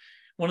go.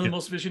 One of the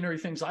most visionary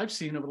things I've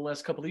seen over the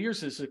last couple of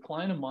years is a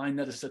client of mine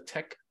that is a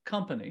tech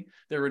company.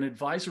 They're an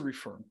advisory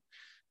firm.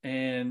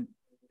 And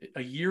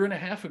a year and a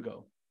half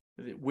ago,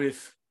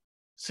 with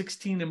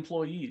 16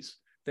 employees,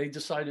 they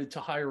decided to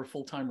hire a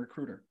full-time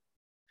recruiter.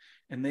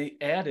 And they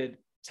added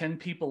 10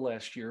 people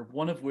last year,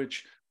 one of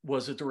which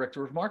was a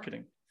director of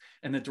marketing.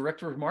 And the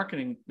director of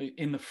marketing,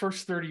 in the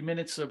first 30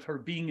 minutes of her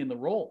being in the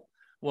role,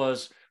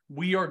 was,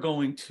 we are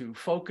going to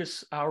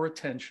focus our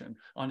attention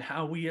on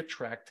how we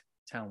attract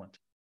talent.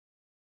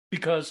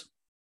 Because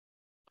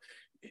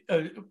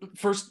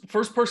first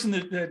person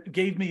that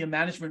gave me a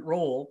management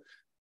role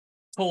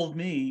told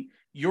me,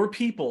 your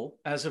people,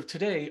 as of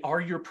today,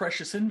 are your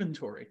precious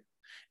inventory.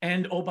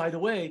 And oh, by the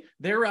way,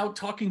 they're out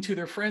talking to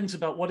their friends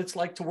about what it's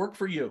like to work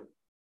for you.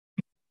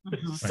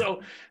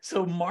 Mm-hmm.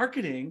 So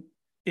marketing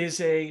is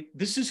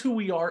this is who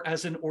we are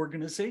as an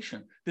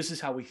organization. This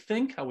is how we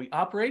think, how we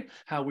operate,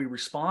 how we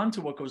respond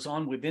to what goes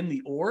on within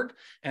the org.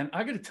 And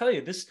I got to tell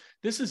you, this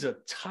is a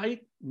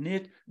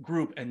tight-knit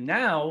group. And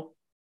now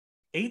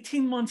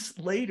 18 months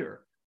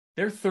later,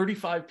 they're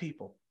 35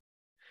 people.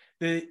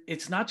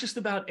 It's not just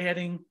about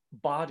adding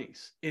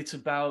bodies. It's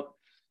about,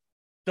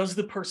 does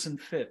the person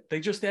fit? They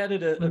just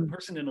added a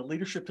person in a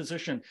leadership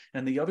position,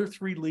 and the other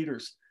 3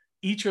 leaders,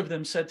 each of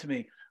them said to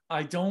me,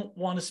 I don't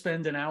want to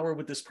spend an hour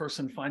with this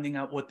person finding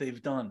out what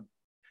they've done.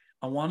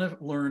 I want to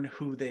learn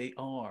who they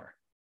are.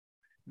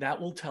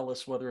 That will tell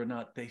us whether or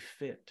not they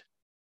fit.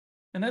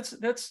 And that's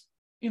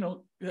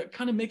that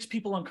kind of makes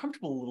people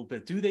uncomfortable a little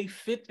bit. Do they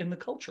fit in the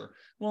culture?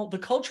 Well, the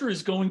culture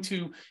is going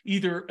to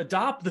either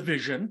adopt the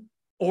vision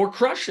or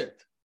crush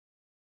it.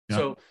 Yeah.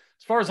 So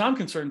as far as I'm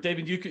concerned,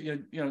 David, you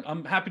could,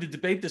 I'm happy to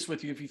debate this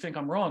with you if you think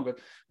I'm wrong, but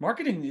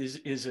marketing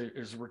is a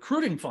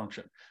recruiting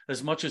function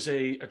as much as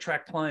a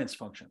attract clients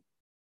function.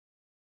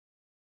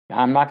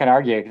 I'm not going to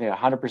argue. I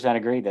 100%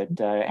 agree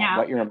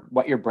that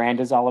what your brand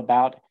is all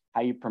about,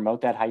 how you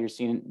promote that, how you're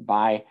seen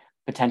by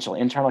potential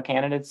internal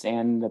candidates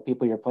and the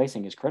people you're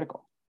placing is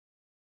critical.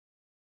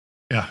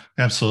 Yeah,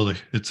 absolutely.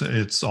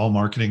 It's all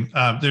marketing.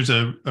 There's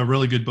a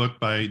really good book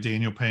by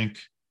Daniel Pink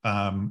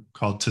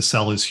called To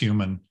Sell is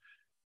Human.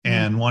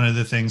 And one of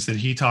the things that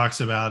he talks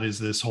about is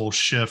this whole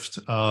shift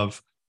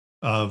of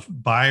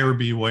buyer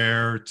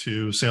beware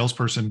to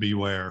salesperson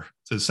beware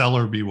to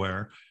seller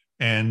beware.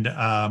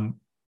 And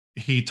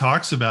he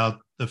talks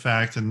about the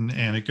fact, and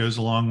it goes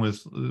along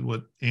with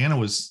what Anna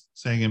was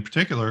saying in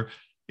particular,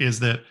 is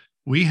that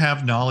we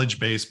have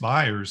knowledge-based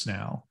buyers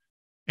now.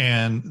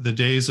 And the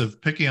days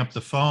of picking up the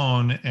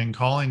phone and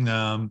calling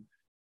them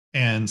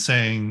and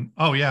saying,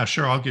 oh yeah,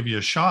 sure, I'll give you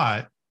a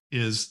shot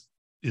is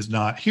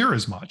not here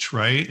as much,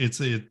 right?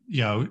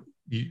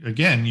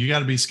 Again, you got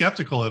to be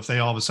skeptical if they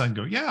all of a sudden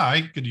go, yeah,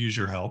 I could use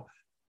your help.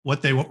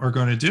 What they are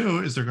going to do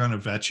is they're going to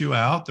vet you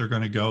out. They're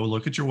going to go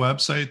look at your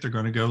website. They're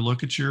going to go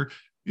look at your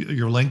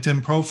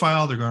LinkedIn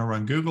profile. They're going to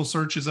run Google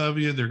searches of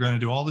you. They're going to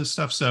do all this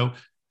stuff. So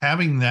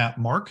having that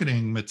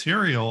marketing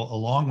material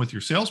along with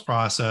your sales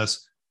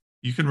process,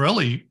 you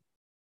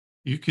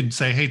can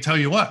say, hey, tell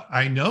you what,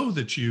 I know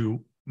that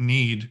you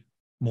need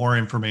more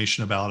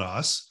information about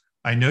us.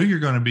 I know you're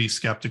going to be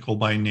skeptical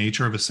by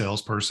nature of a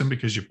salesperson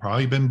because you've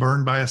probably been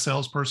burned by a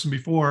salesperson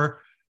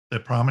before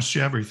that promised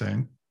you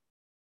everything.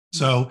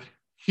 So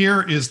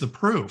here is the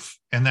proof.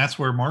 And that's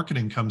where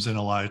marketing comes in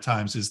a lot of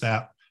times, is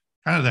that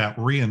kind of that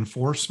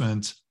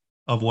reinforcement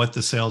of what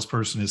the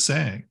salesperson is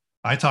saying.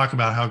 I talk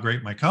about how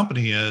great my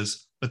company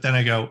is, but then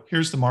I go,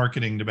 here's the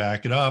marketing to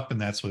back it up. And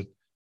that's what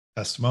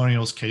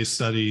testimonials, case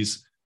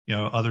studies,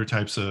 other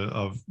types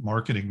of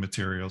marketing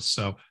materials.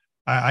 So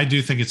I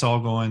do think it's all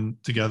going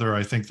together.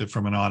 I think that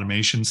from an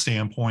automation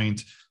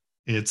standpoint,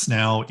 it's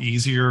now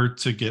easier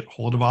to get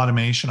hold of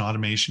automation.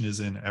 Automation is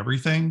in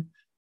everything.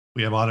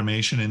 We have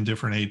automation in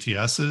different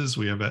ATSs.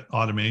 We have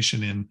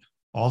automation in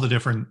all the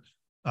different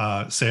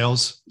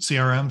sales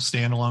CRMs,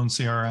 standalone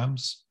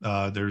CRMs.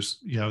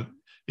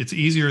 It's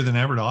easier than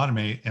ever to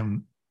automate.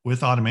 And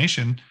with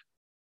automation,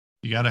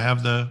 you got to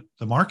have the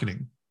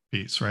marketing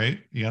piece, right?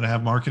 You got to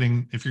have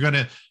marketing. If you're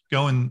going to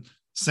go and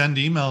send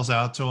emails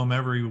out to them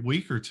every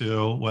week or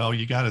two, well,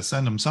 you got to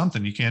send them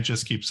something. You can't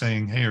just keep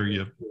saying, hey, are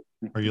you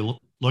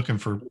looking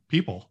for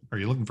people? Are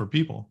you looking for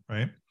people?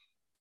 Right.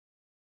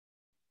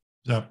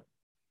 So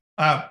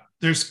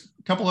there's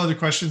a couple other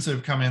questions that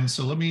have come in.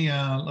 So let me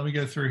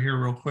go through here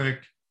real quick.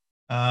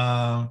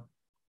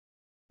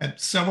 At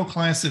several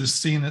clients that have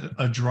seen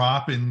a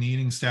drop in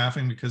needing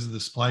staffing because of the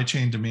supply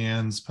chain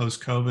demands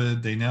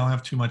post-COVID. They now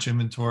have too much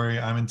inventory.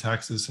 I'm in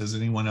Texas. Has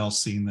anyone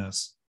else seen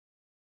this?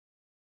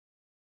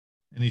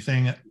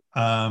 Anything?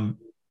 Anybody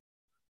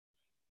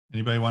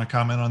want to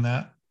comment on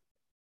that?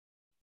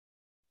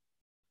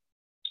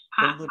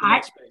 Don't live in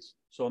that space,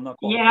 so I'm not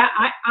qualified. Yeah,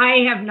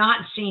 I have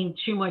not seen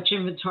too much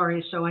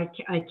inventory, so I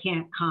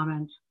can't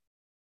comment.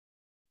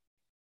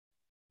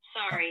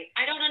 Sorry,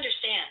 I don't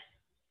understand.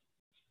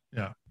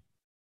 Yeah.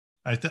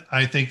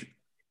 I think,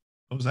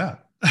 what was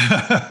that?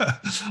 That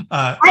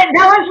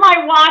was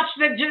my watch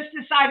that just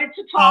decided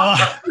to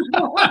talk.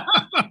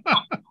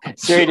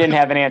 Siri didn't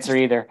have an answer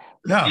either.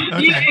 No,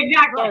 okay. Yeah,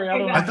 exactly.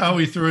 Sorry, I thought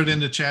we threw it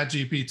into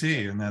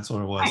ChatGPT, and that's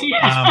what it was.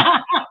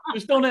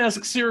 Just don't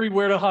ask Siri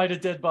where to hide a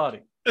dead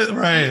body.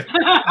 Right.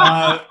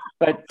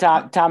 But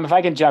Tom, if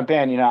I can jump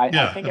in, I think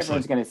absolutely.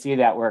 everyone's going to see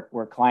that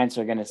where clients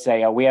are going to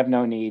say, oh, we have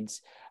no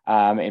needs.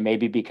 It may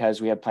be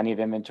because we have plenty of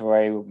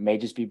inventory. It may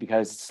just be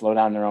because it's slowed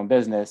down their own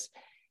business.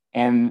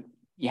 And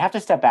you have to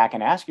step back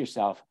and ask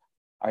yourself,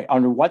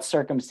 under what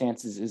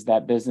circumstances is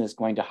that business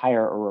going to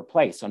hire or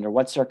replace? Under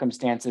what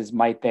circumstances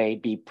might they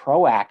be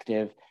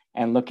proactive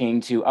and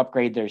looking to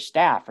upgrade their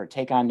staff or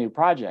take on new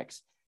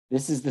projects?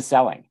 This is the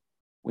selling.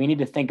 We need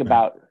to think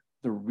about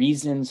the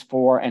reasons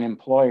for an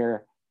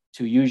employer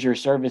to use your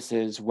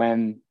services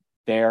when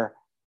their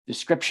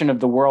description of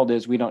the world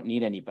is we don't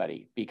need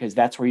anybody, because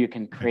that's where you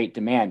can create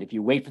demand. If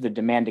you wait for the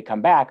demand to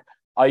come back,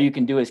 all you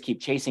can do is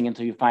keep chasing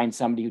until you find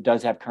somebody who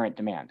does have current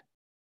demand.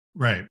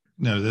 Right.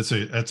 No, that's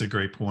a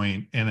great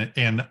point.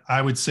 And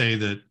I would say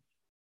that,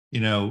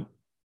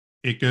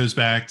 it goes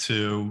back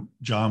to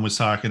John was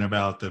talking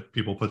about that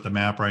people put the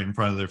map right in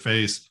front of their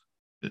face.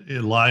 a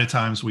lot of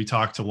times we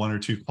talk to one or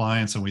two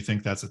clients and we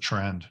think that's a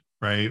trend,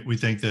 right? We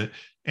think that,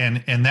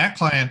 and that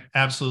client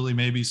absolutely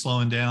may be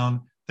slowing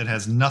down. That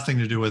has nothing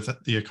to do with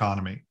the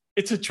economy.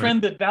 It's a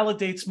trend that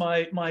validates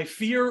my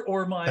fear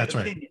or my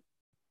opinion. Right.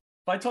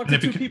 If I talk to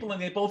two people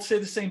and they both say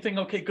the same thing,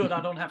 okay, good,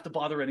 I don't have to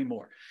bother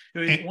anymore.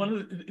 One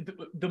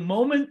of the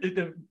moment,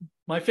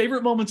 my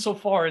favorite moment so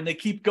far, and they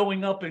keep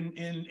going up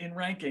in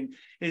ranking,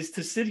 is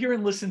to sit here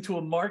and listen to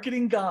a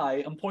marketing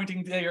guy. I'm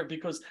pointing there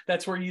because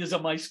that's where he is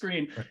on my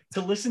screen. Right.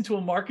 To listen to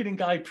a marketing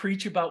guy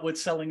preach about what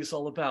selling is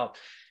all about.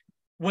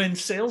 When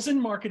sales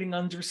and marketing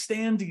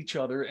understand each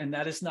other, and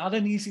that is not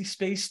an easy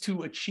space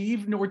to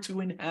achieve nor to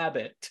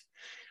inhabit,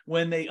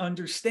 when they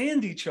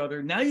understand each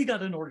other, now you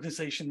got an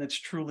organization that's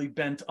truly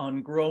bent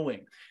on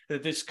growing.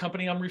 This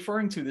company I'm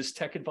referring to, this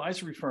tech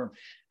advisory firm,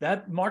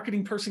 that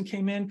marketing person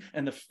came in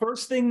and the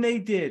first thing they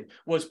did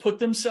was put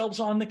themselves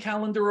on the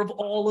calendar of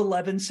all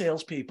 11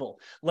 salespeople.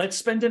 Let's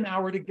spend an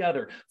hour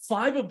together.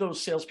 5 of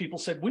those salespeople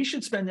said, we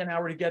should spend an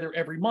hour together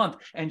every month.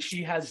 And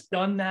she has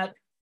done that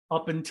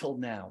up until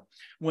now.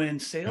 When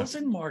sales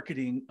and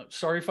marketing,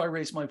 sorry if I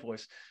raise my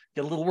voice,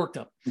 get a little worked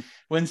up.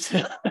 When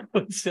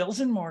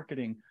sales and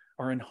marketing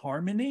are in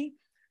harmony,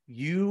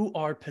 you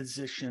are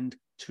positioned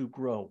to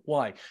grow.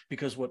 Why?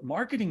 Because what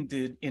marketing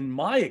did, in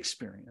my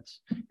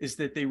experience, is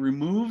that they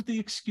removed the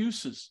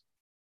excuses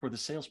for the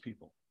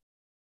salespeople.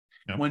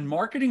 Yep. When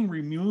marketing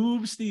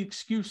removes the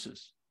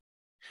excuses,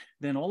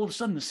 then all of a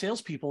sudden the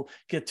salespeople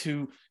get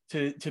to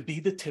be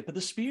the tip of the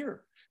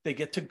spear. They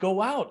get to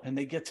go out and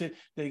they get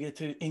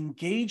to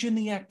engage in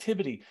the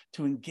activity,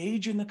 to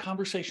engage in the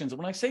conversations. And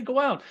when I say go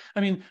out,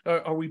 I mean,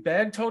 are we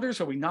bag toters?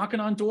 Are we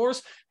knocking on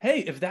doors? Hey,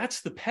 if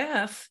that's the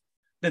path,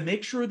 then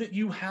make sure that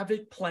you have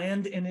it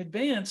planned in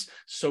advance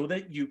so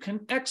that you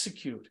can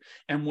execute.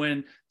 And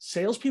when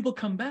salespeople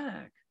come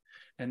back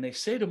and they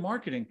say to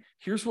marketing,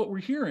 here's what we're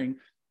hearing.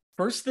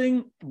 First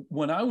thing,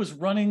 when I was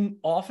running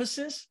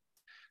offices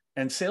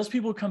and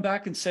salespeople come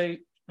back and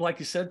say, like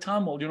you said,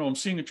 Tom, well, I'm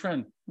seeing a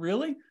trend.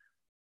 Really?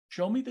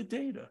 Show me the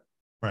data.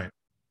 Right.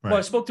 Well,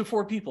 I spoke to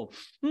 4 people.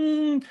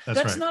 That's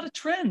right. Not a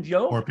trend,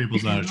 yo. 4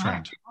 people's not a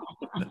trend.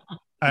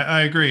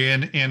 I agree.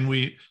 And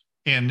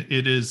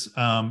it is,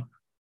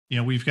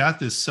 we've got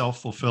this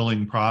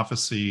self-fulfilling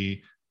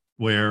prophecy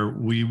where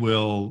we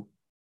will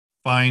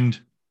find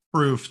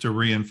proof to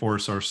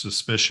reinforce our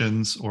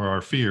suspicions or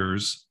our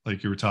fears,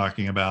 like you were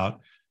talking about.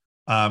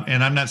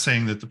 And I'm not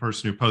saying that the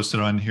person who posted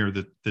on here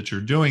that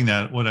you're doing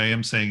that. What I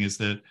am saying is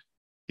that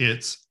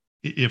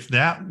if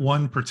that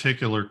one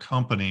particular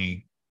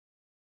company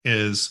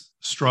is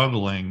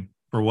struggling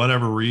for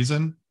whatever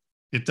reason,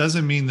 it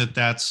doesn't mean that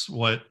that's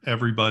what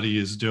everybody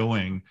is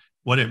doing.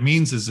 What it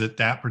means is that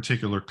that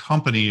particular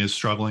company is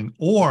struggling,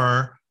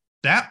 or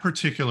that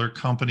particular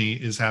company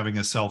is having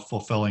a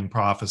self-fulfilling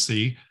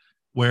prophecy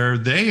where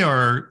they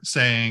are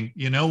saying,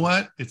 you know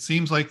what, it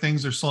seems like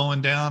things are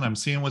slowing down. I'm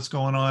seeing what's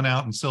going on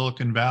out in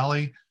Silicon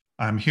Valley.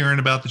 I'm hearing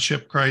about the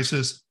chip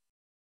crisis.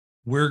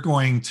 We're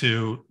going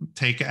to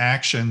take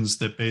actions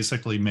that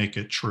basically make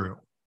it true.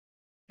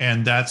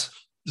 And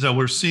so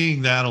we're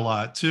seeing that a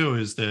lot too,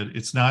 is that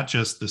it's not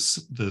just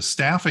the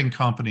staffing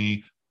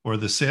company or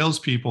the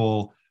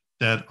salespeople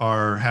that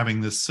are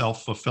having this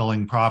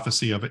self-fulfilling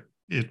prophecy of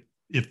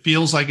it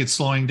feels like it's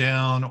slowing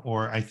down,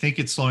 or I think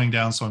it's slowing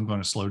down, so I'm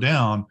going to slow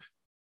down.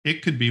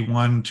 It could be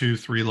 1, 2,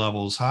 3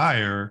 levels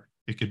higher.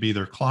 It could be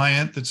their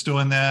client that's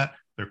doing that,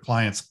 their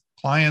clients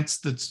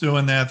that's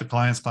doing that, the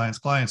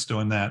clients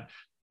doing that.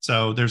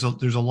 So there's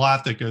a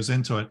lot that goes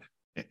into it.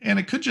 And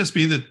it could just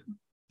be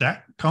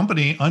that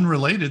company,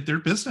 unrelated, their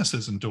business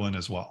isn't doing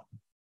as well.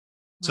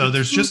 So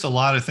there's just a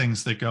lot of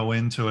things that go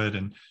into it.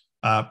 And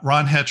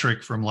Ron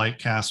Hetrick from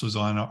Lightcast was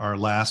on our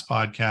last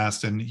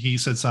podcast, and he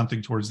said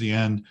something towards the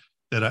end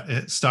that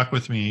it stuck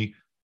with me.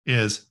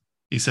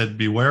 He said,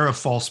 beware of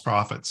false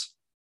prophets.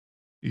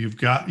 You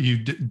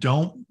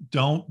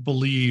don't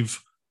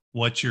believe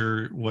what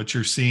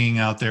you're seeing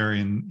out there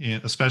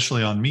in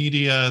especially on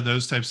media,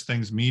 those types of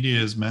things. Media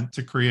is meant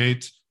to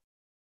create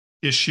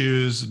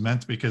issues,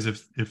 because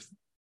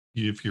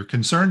if you're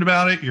concerned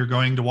about it, you're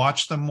going to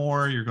watch them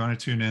more, you're going to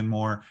tune in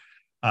more.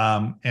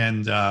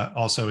 And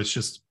also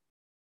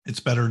it's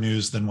better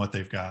news than what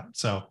they've got.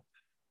 So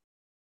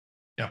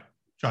yeah,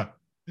 John.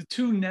 The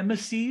 2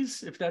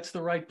 nemeses, if that's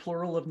the right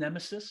plural of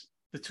nemesis,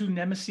 the 2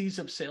 nemeses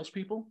of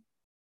salespeople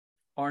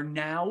are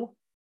now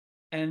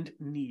and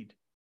need.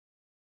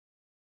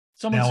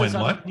 Someone says,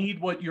 I don't need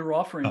what you're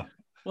offering. Oh.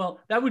 Well,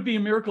 that would be a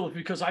miracle if,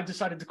 because I've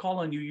decided to call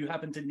on you, you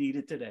happen to need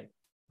it today.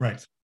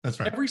 Right. That's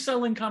right. Every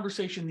selling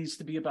conversation needs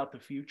to be about the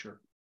future.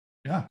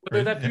 Yeah.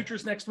 Whether that future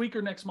is next week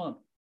or next month.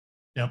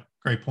 Yep.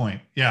 Great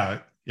point. Yeah.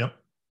 Yep.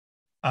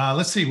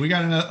 Let's see. We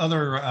got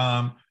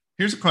another,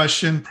 here's a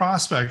question.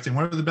 Prospecting.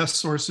 What are the best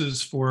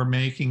sources for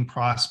making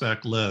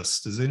prospect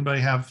lists? Does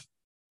anybody have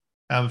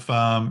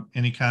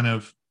any kind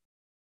of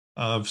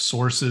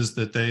sources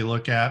that they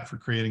look at for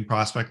creating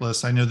prospect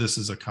lists? I know this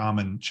is a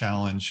common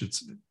challenge. It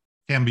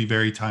can be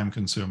very time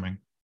consuming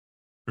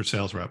for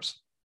sales reps.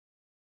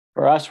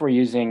 For us, we're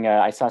using,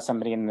 I saw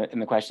somebody in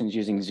the questions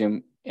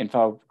using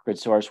info, good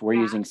source. We're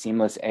using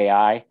Seamless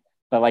AI,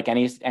 but like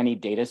any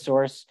data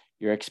source,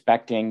 you're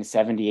expecting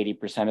 70,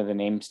 80% of the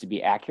names to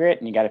be accurate.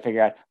 And you got to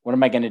figure out, what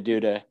am I going to do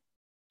to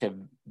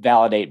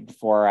validate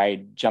before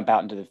I jump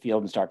out into the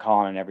field and start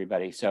calling on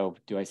everybody? So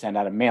do I send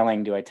out a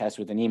mailing? Do I test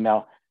with an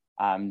email?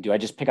 Do I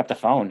just pick up the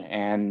phone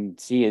and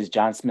see, is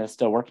John Smith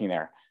still working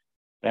there?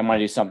 But I want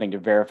to do something to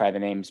verify the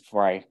names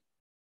before I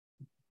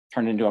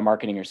turn it into a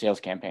marketing or sales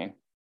campaign.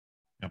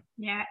 Yep.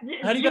 Yeah.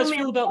 How do you guys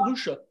feel about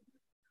Lucia?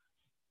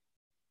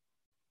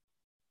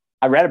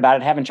 I read about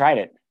it, haven't tried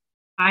it.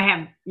 I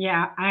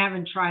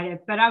haven't tried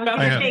it, but I was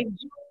going to say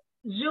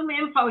Zoom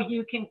info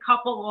you can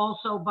couple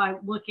also by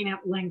looking at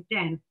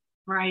LinkedIn,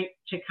 right?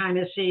 To kind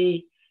of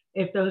see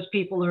if those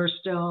people are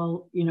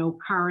still,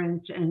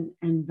 current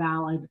and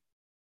valid.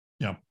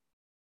 Yeah.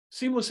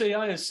 Seamless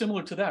AI is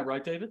similar to that,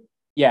 right, David?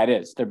 Yeah, it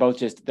is.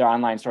 They're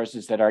online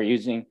sources that are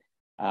using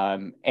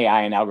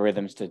AI and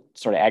algorithms to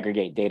sort of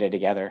aggregate data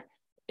together.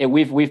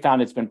 We've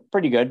found it's been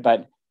pretty good,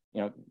 but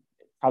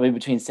probably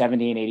between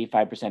 70 and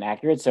 85%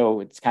 accurate.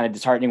 So it's kind of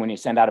disheartening when you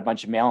send out a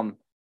bunch of mail and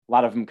a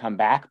lot of them come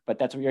back, but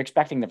that's what you're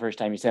expecting the first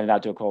time you send it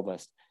out to a cold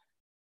list.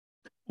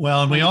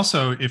 Well, and we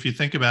also, if you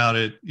think about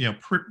it,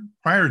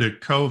 prior to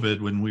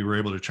COVID, when we were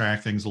able to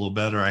track things a little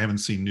better, I haven't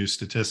seen new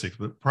statistics,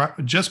 but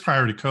just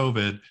prior to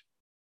COVID,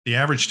 the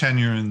average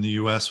tenure in the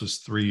US was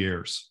 3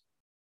 years.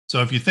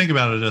 So if you think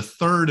about it, a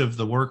third of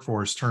the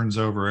workforce turns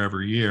over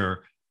every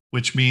year,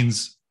 which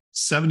means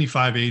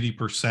 75,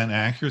 80%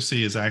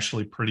 accuracy is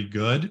actually pretty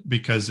good,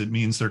 because it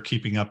means they're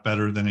keeping up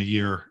better than a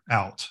year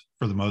out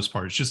for the most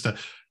part. It's just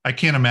I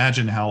can't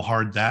imagine how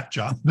hard that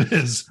job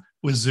is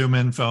with Zoom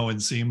Info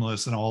and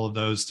Seamless and all of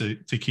those to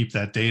keep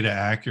that data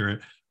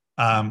accurate.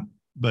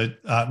 But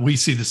we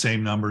see the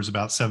same numbers,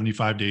 about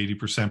 75 to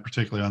 80%,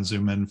 particularly on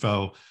Zoom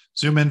Info.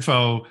 Zoom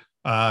Info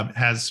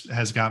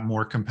has got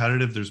more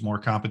competitive. There's more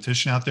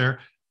competition out there.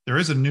 There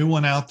is a new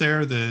one out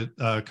there that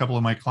a couple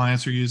of my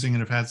clients are using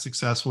and have had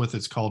success with.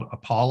 It's called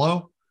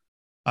Apollo,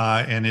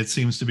 and it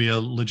seems to be a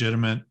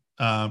legitimate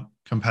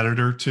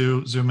competitor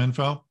to Zoom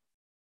Info.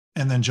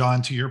 And then,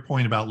 John, to your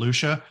point about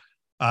Lucia,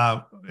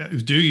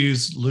 do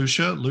use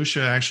Lucia.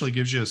 Lucia actually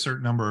gives you a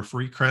certain number of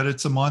free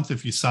credits a month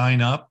if you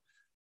sign up,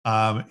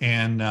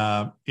 and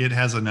it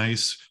has a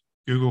nice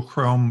Google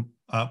Chrome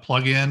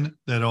plugin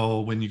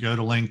that'll, when you go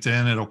to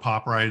LinkedIn, it'll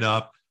pop right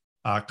up.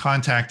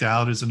 Contact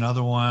Out is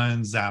another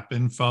one, Zap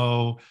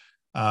Info.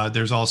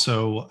 There's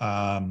also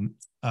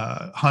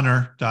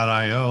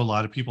Hunter.io. A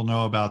lot of people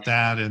know about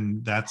that,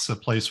 and that's a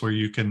place where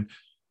you can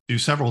do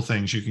several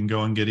things. You can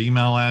go and get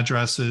email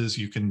addresses.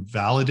 You can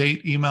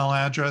validate email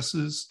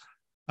addresses.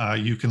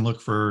 You can look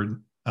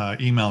for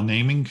email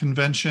naming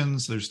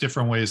conventions. There's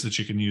different ways that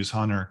you can use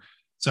Hunter.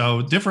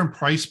 So different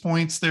price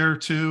points there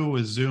too,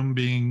 with Zoom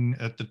being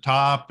at the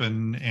top,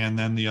 and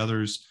then the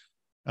others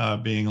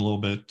being a little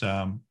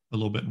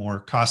bit more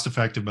cost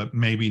effective, but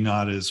maybe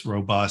not as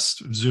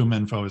robust. Zoom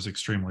Info is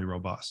extremely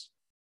robust.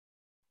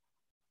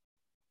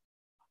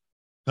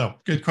 So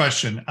good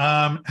question.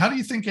 How do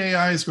you think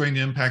AI is going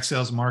to impact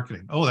sales and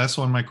marketing? Oh, that's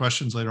one of my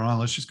questions later on.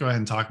 Let's just go ahead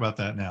and talk about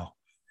that now.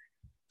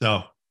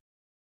 So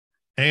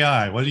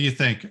AI, what do you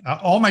think?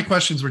 All my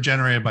questions were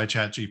generated by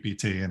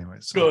ChatGPT anyway.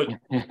 So. Good.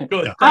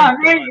 Yeah. Oh,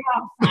 there you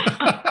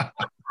go.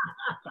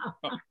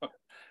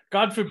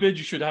 God forbid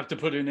you should have to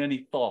put in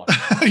any thought.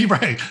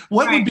 Right.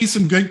 What would be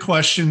some good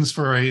questions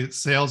for a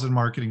sales and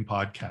marketing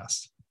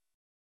podcast?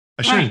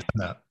 I should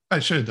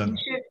have done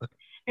that.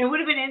 It would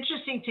have been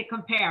interesting to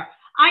compare.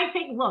 I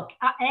think, look,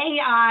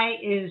 AI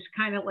is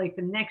kind of like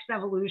the next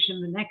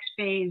evolution, the next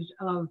phase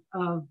of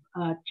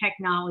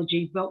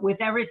technology. But with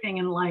everything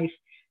in life,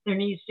 there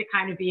needs to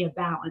kind of be a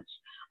balance.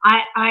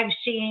 I've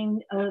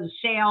seen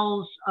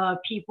sales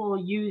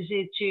people use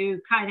it to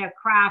kind of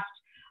craft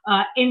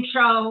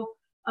intro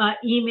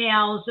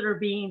emails that are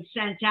being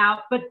sent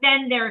out, but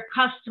then they're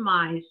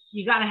customized.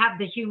 You got to have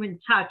the human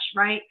touch,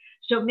 right?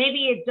 So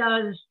maybe it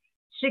does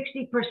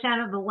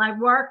 60% of the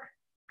legwork,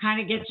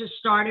 kind of gets it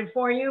started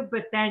for you,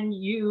 but then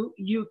you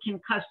can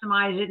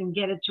customize it and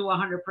get it to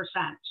 100%.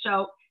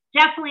 So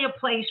definitely a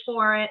place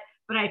for it,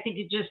 but I think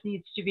it just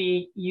needs to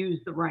be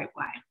used the right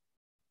way.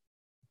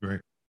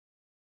 Great.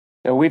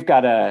 So we've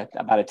got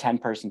about a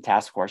 10-person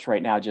task force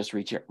right now just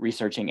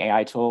researching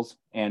AI tools,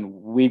 and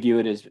we view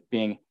it as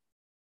being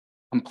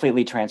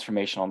completely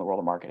transformational in the world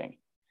of marketing.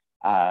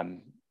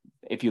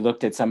 If you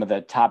looked at some of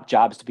the top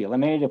jobs to be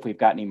eliminated, if we've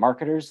got any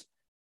marketers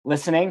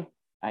listening,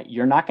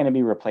 you're not going to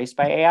be replaced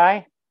by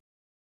AI,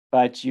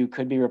 but you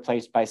could be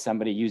replaced by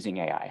somebody using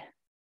AI.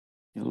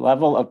 The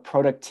level of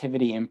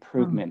productivity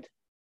improvement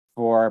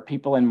for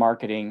people in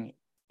marketing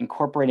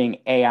incorporating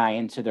AI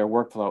into their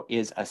workflow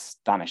is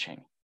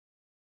astonishing.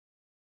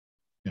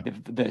 Yeah.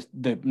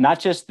 The not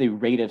just the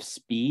rate of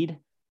speed,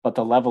 but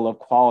the level of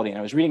quality. And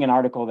I was reading an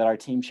article that our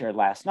team shared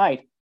last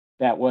night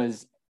that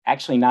was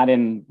actually not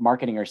in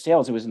marketing or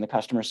sales, it was in the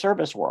customer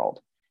service world.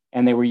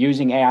 And they were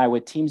using AI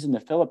with teams in the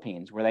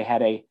Philippines, where they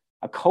had a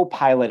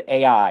co-pilot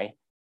AI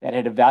that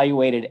had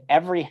evaluated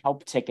every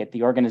help ticket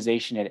the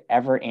organization had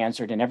ever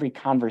answered and every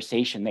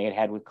conversation they had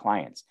had with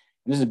clients.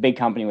 This is a big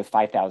company with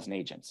 5,000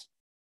 agents.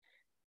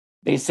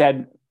 They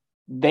said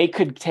they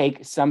could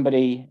take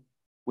somebody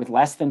with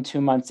less than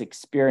 2 months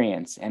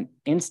experience and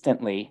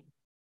instantly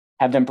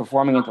have them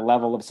performing at the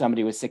level of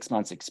somebody with 6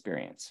 months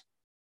experience.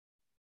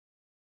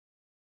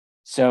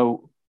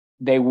 So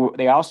they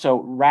also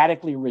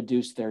radically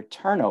reduced their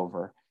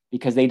turnover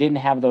because they didn't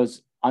have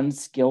those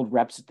unskilled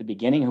reps at the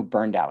beginning who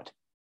burned out.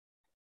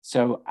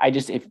 So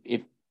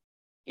if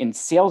in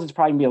sales, it's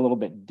probably gonna be a little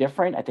bit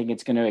different. I think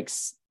it's going to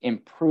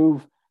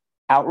improve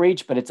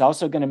outreach, but it's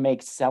also going to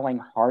make selling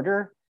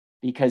harder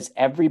because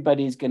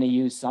everybody's going to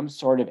use some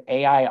sort of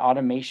AI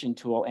automation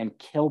tool and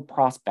kill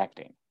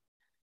prospecting.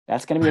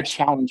 That's going to be a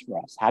challenge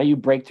for us. How do you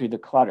break through the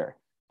clutter?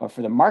 But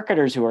for the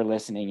marketers who are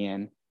listening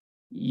in,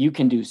 you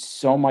can do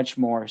so much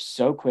more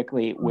so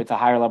quickly with a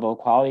higher level of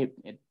quality.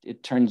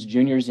 It turns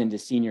juniors into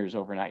seniors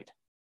overnight.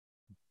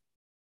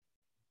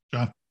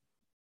 John?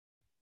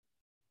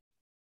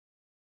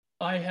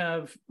 I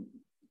have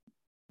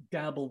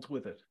dabbled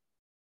with it,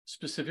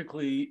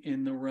 specifically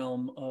in the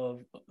realm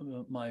of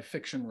my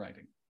fiction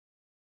writing,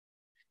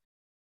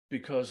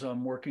 because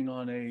I'm working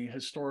on a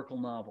historical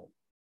novel,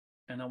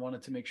 and I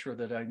wanted to make sure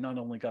that I not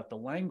only got the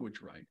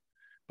language right,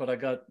 but I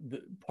got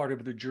the part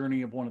of the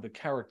journey of one of the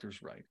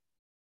characters right.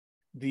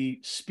 The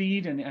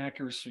speed and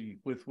accuracy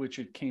with which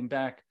it came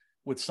back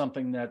with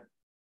something that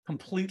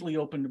completely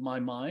opened my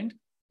mind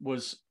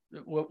was,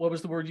 what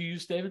was the word you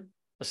used, David?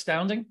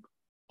 Astounding?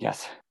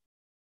 Yes.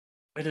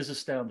 It is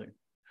astounding.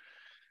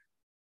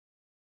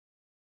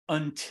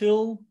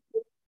 Until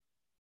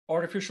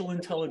artificial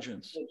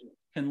intelligence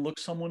can look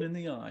someone in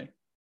the eye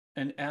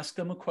and ask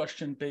them a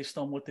question based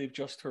on what they've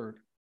just heard,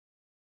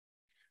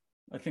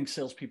 I think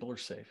salespeople are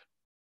safe.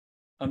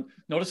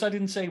 Notice I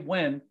didn't say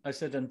when, I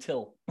said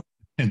until.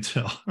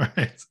 Until,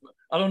 right.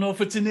 I don't know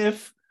if it's an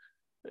if.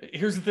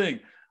 Here's the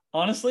thing.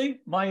 Honestly,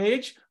 my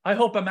age, I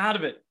hope I'm out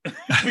of it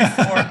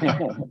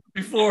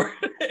before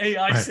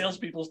AI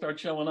salespeople start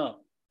showing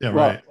up. Yeah,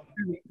 right.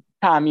 Well,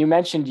 Tom, you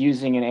mentioned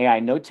using an AI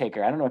note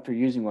taker. I don't know if you're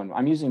using one.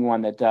 I'm using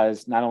one that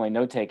does not only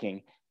note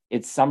taking,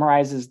 it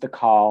summarizes the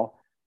call,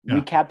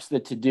 recaps the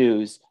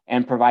to-dos,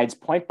 and provides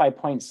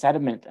point-by-point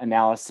sentiment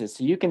analysis.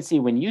 So you can see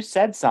when you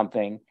said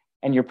something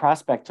and your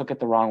prospect took it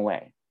the wrong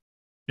way.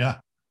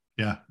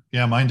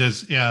 Yeah, mine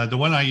does. Yeah, the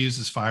one I use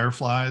is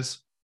Fireflies.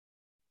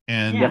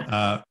 And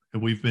I've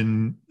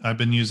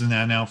been using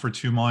that now for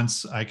 2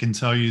 months. I can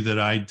tell you that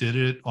I did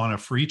it on a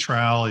free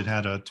trial. It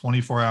had a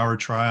 24-hour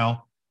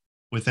trial.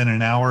 Within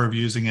an hour of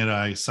using it,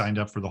 I signed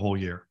up for the whole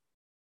year.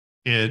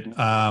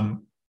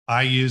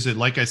 I use it,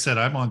 like I said,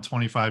 I'm on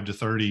 25 to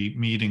 30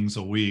 meetings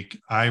a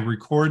week. I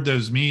record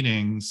those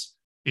meetings.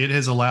 It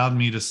has allowed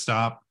me to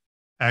stop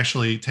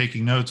actually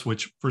taking notes,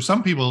 which for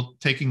some people,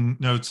 taking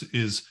notes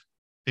is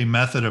a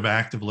method of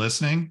active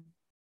listening.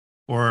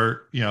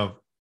 Or,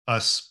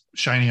 us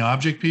shiny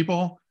object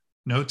people,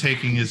 note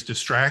taking is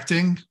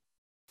distracting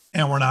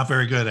and we're not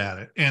very good at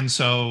it. And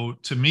so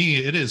to me,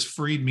 it has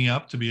freed me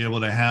up to be able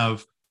to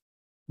have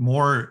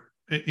more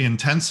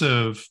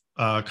intensive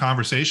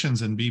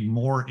conversations and be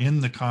more in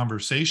the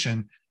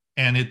conversation.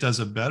 And it does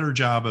a better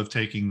job of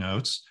taking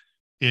notes.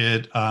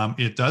 It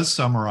does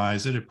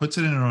summarize it. It puts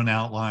it in an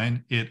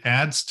outline. It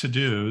adds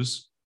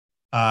to-dos.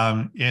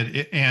 And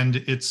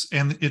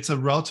it's a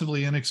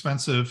relatively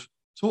inexpensive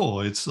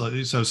tool. It's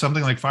so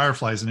something like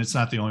Fireflies, and it's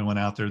not the only one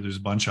out there. There's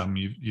a bunch of them.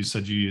 You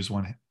said you use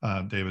one,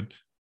 David.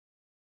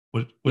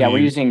 We're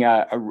using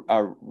a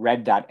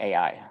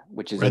red.ai,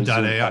 which is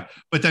red.ai.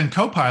 But then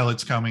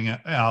Copilot's coming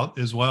out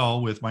as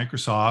well with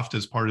Microsoft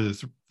as part of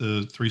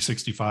the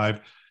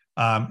 365.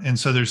 And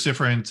so there's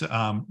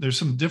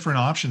some different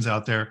options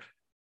out there.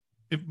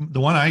 The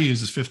one I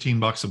use is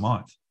 $15 a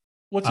month.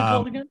 What's it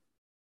called again?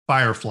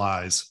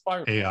 Fireflies.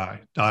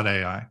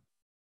 AI.ai.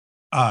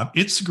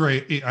 It's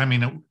great. I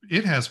mean,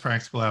 it has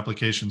practical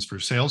applications for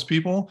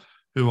salespeople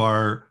who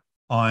are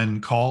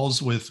on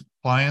calls with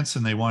clients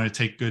and they want to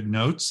take good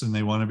notes and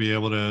they want to be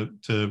able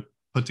to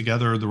put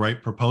together the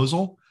right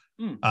proposal.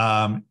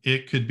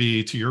 It could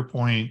be, to your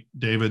point,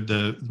 David,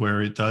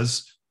 where it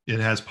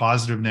has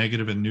positive,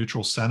 negative, and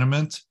neutral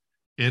sentiment.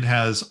 It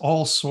has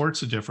all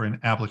sorts of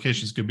different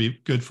applications. It could be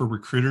good for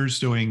recruiters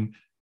doing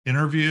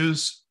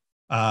interviews.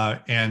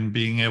 And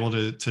being able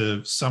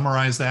to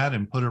summarize that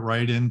and put it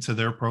right into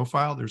their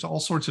profile. There's all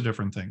sorts of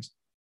different things.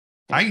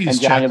 I use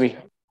John will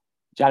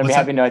be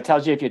happy to know. It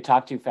tells you if you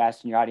talk too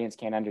fast and your audience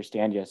can't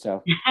understand you.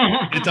 So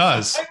it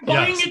does. I'm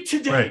buying it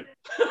today.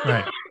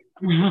 Right.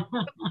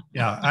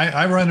 Yeah,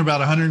 I run about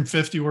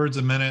 150 words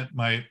a minute.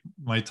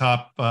 My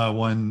top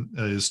one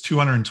is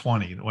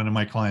 220. One of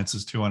my clients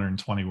is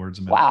 220 words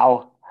a minute.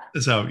 Wow.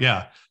 So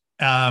yeah.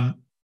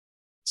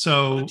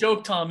 So the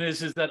joke, Tom, is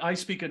that I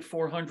speak at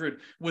 400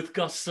 with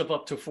gusts of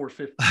up to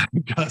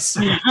 450. Gusts.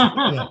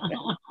 Yeah.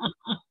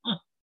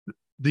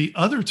 The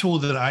other tool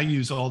that I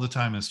use all the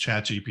time is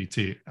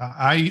ChatGPT.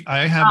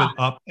 I have it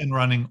up and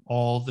running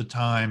all the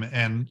time.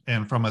 And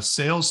from a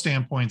sales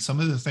standpoint,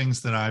 some of the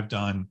things that I've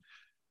done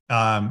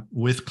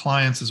with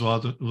clients as well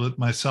as with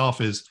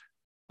myself is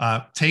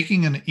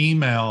taking an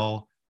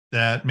email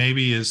that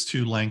maybe is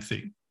too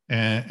lengthy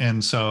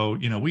And so,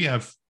 we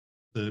have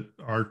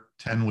our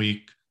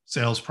 10-week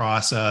sales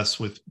process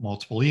with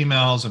multiple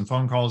emails and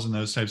phone calls and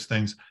those types of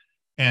things.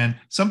 And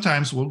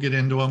sometimes we'll get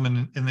into them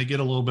and they get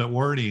a little bit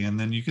wordy. And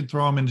then you can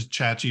throw them into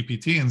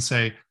ChatGPT and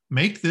say,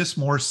 make this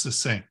more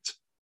succinct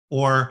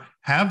or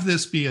have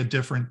this be a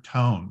different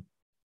tone.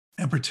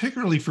 And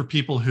particularly for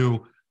people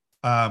who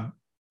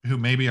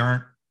maybe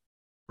aren't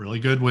really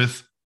good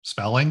with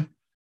spelling,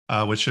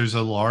 which there's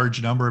a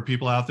large number of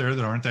people out there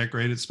that aren't that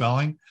great at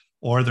spelling,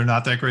 or they're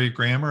not that great at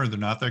grammar, or they're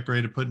not that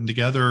great at putting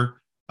together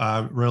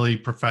really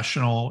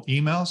professional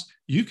emails.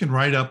 You can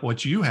write up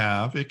what you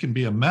have. It can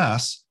be a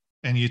mess,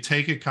 and you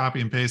take it,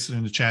 copy and paste it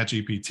into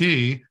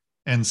ChatGPT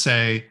and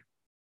say,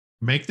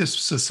 make this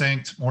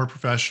succinct, more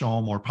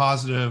professional, more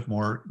positive,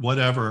 more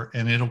whatever,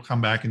 and it'll come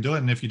back and do it.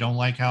 And if you don't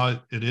like how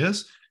it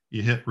is,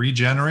 you hit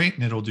regenerate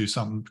and it'll do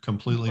something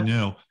completely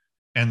new.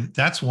 And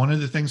that's one of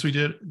the things we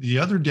did. The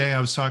other day,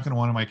 I was talking to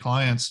one of my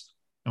clients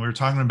and we were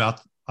talking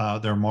about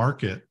their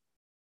market,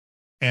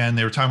 and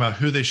they were talking about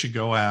who they should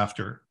go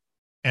after.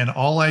 And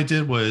all I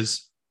did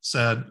was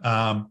said,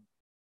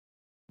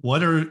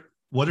 what are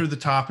the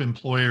top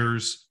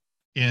employers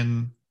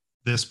in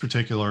this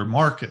particular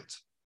market?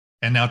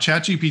 And now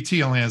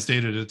ChatGPT only has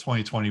data to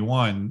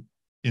 2021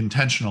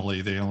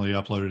 intentionally. They only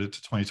uploaded it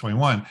to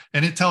 2021.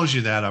 And it tells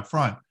you that up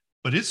front.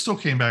 But it still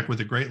came back with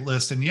a great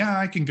list. And yeah,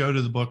 I can go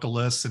to the book of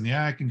lists, and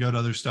yeah, I can go to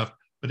other stuff,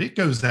 but it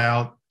goes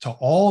out to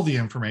all the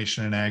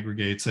information and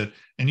aggregates it.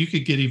 And you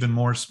could get even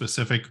more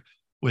specific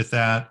with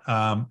that.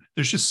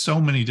 There's just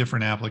so many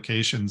different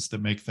applications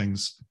that make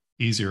things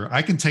easier.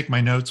 I can take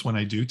my notes when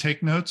I do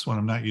take notes, when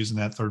I'm not using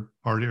that third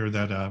party or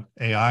that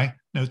AI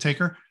note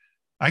taker.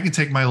 I can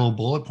take my little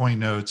bullet point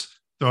notes,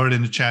 throw it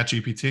into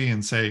ChatGPT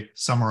and say,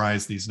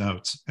 summarize these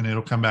notes. And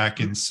it'll come back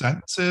in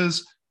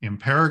sentences, in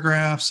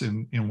paragraphs,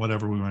 in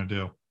whatever we want to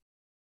do.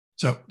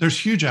 So there's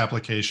huge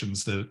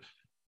applications that,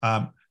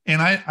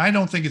 and I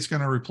don't think it's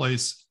going to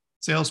replace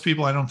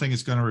salespeople. I don't think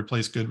it's going to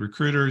replace good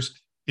recruiters.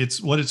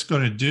 It's what it's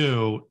going to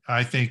do,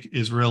 I think,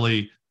 is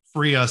really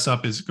free us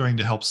up, is going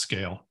to help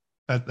scale.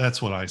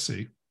 That's what I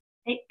see.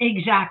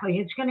 Exactly.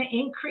 It's going to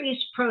increase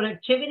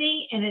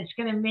productivity, and it's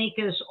going to make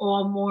us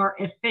all more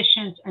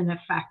efficient and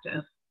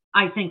effective,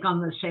 I think,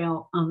 on the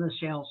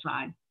sales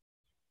side.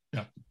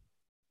 Yeah,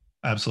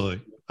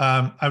 absolutely.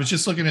 I was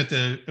just looking at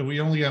we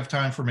only have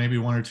time for maybe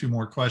one or two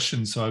more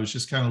questions. So I was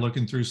just kind of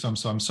looking through some,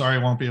 so I'm sorry I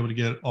won't be able to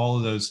get all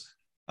of those.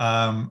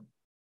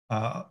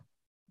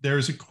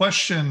 There's a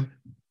question: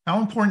 how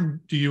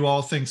important do you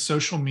all think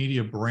social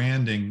media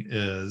branding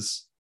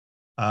is?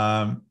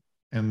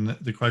 And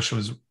the question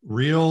was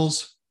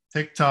Reels,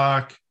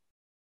 TikTok.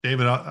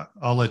 David,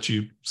 I'll let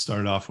you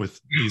start off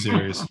with these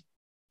areas.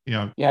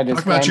 Yeah,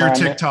 talk about your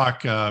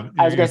TikTok. I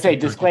was going to say,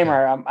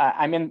 disclaimer,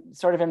 I'm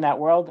sort of in that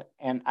world,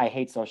 and I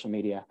hate social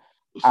media.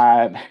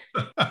 But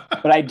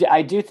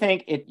I do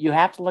think you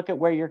have to look at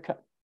where your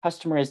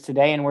customer is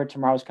today and where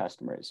tomorrow's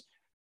customer is.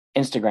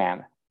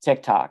 Instagram,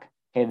 TikTok.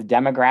 Okay, the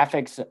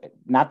demographics,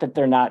 not that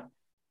they're not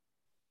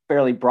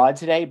fairly broad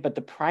today, but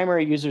the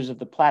primary users of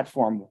the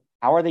platform,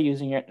 how are they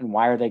using it and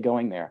why are they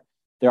going there?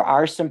 There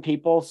are some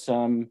people,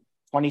 some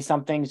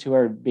 20-somethings who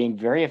are being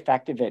very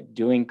effective at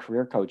doing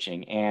career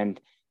coaching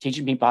and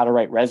teaching people how to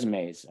write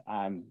resumes.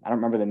 I don't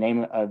remember the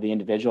name of the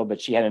individual,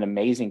 but she had an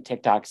amazing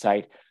TikTok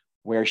site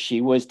where she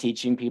was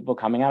teaching people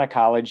coming out of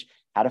college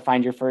how to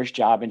find your first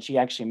job. And she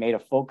actually made a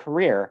full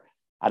career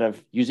out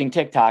of using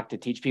TikTok to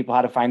teach people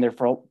how to find their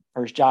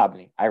first job.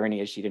 The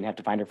irony is she didn't have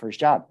to find her first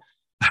job.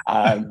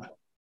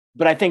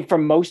 But I think for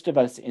most of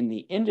us in the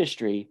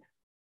industry,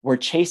 we're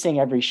chasing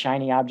every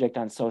shiny object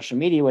on social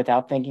media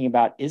without thinking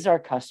about, is our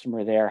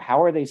customer there?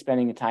 How are they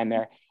spending the time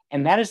there?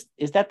 And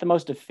is that the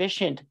most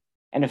efficient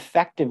and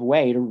effective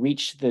way to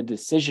reach the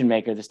decision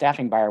maker, the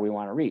staffing buyer we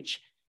want to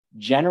reach?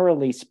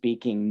 Generally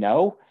speaking,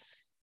 no.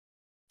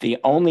 The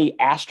only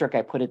asterisk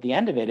I put at the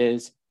end of it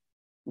is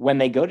when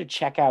they go to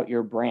check out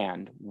your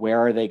brand,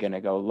 where are they going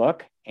to go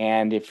look?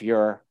 And if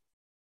you're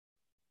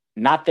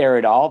not there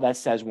at all, that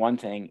says one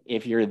thing.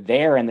 If you're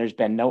there and there's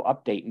been no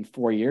update in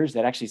 4 years,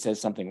 that actually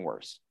says something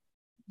worse.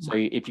 So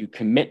if you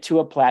commit to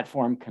a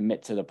platform,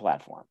 commit to the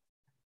platform.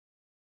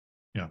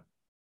 Yeah,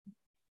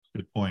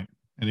 good point.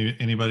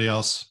 Anybody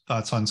else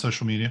thoughts on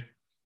social media?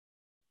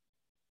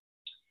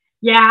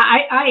 Yeah,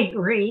 I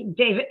agree,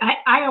 David.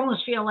 I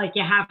almost feel like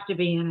you have to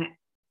be in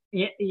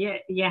it.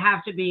 You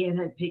have to be in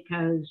it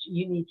because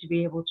you need to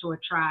be able to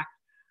attract,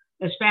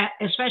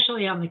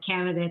 especially on the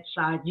candidate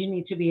side, you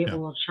need to be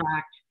able to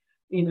attract,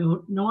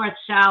 north,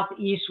 south,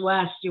 east,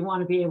 west. You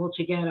want to be able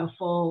to get a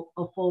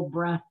full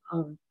breadth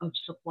of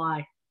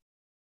supply.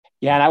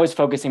 Yeah, and I was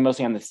focusing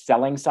mostly on the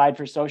selling side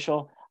for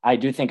social. I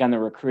do think on the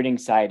recruiting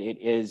side, it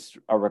is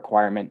a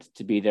requirement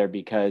to be there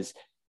because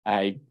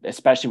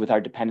especially with our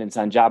dependence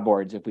on job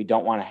boards, if we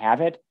don't want to have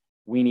it,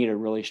 we need a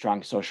really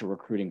strong social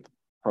recruiting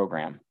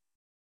program.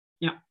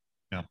 Yeah.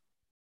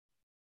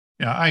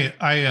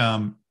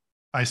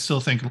 I still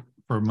think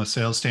from a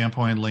sales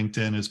standpoint,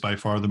 LinkedIn is by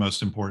far the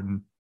most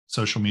important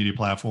social media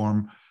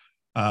platform.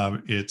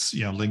 It's,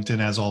 LinkedIn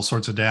has all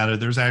sorts of data.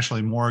 There's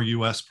actually more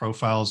US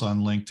profiles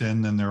on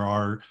LinkedIn than there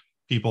are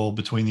people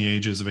between the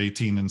ages of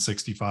 18 and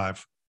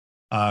 65.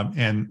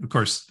 And of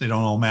course, they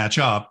don't all match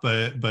up,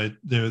 but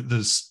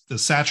the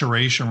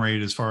saturation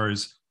rate as far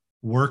as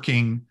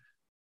working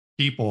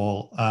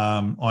people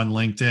on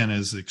LinkedIn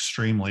is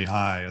extremely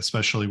high,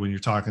 especially when you're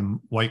talking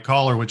white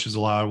collar, which is a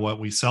lot of what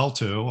we sell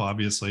to,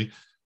 obviously.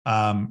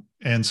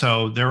 And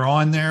so they're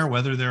on there,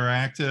 whether they're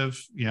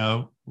active,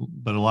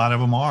 but a lot of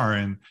them are,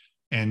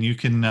 and you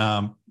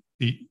can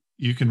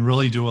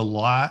really do a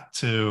lot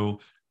to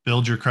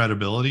build your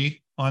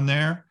credibility on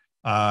there.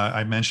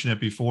 I mentioned it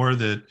before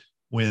that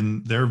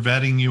when they're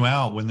vetting you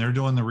out, when they're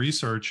doing the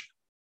research,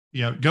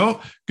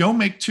 go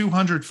make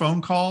 200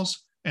 phone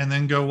calls and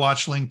then go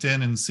watch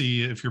LinkedIn and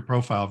see if your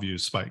profile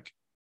views spike.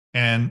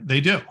 And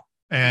they do.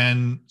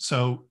 And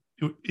so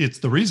it's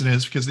the reason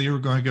is because they were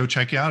going to go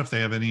check you out if they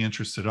have any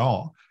interest at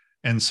all.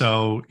 And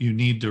so you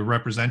need to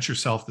represent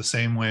yourself the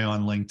same way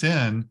on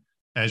LinkedIn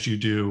as you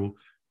do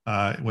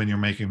when you're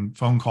making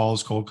phone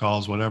calls, cold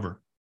calls,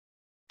 whatever.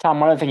 Tom,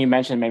 one other thing you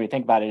mentioned made me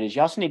think about it is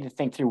you also need to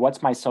think through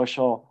what's my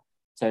social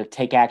to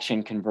take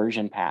action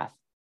conversion path.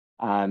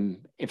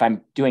 If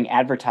I'm doing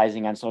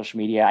advertising on social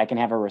media, I can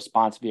have a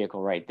response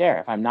vehicle right there.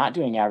 If I'm not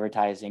doing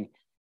advertising,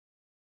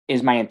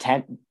 is my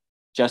intent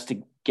just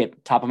to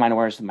get top of mind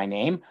awareness of my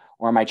name,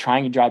 or am I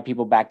trying to drive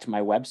people back to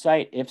my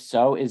website? If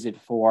so, is it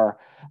for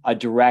a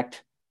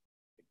direct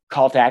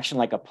call to action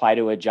like apply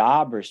to a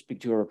job or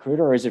speak to a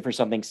recruiter, or is it for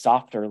something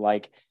softer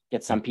like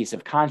get some piece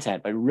of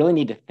content? But we really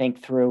need to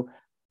think through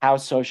how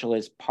social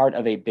is part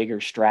of a bigger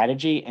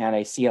strategy. And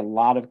I see a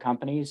lot of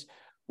companies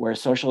where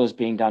social is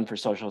being done for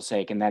social's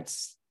sake, and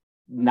that's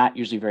not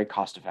usually very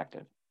cost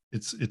effective.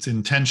 It's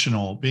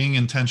intentional, being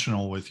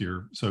intentional with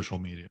your social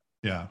media.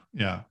 Yeah.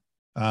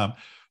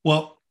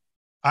 Well,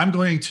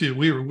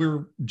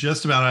 we're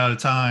just about out of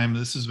time.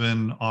 This has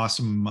been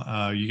awesome.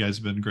 You guys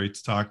have been great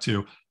to talk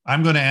to.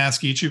 I'm going to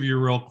ask each of you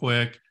real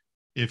quick,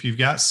 if you've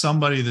got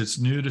somebody that's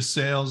new to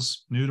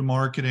sales, new to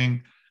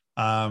marketing,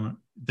 or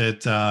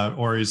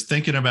is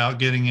thinking about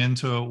getting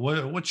into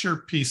it, what's your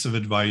piece of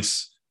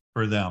advice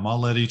for them? I'll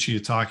let each of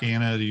you talk.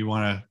 Anna, do you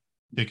want to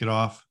kick it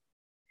off?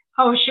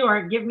 Oh,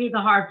 sure. Give me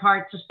the hard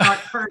part to start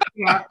first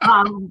here.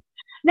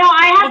 No,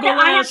 I have to.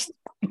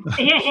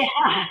 Yeah.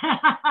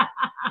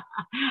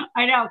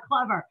 I know,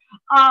 clever.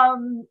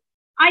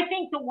 I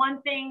think the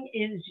one thing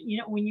is,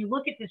 when you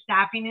look at the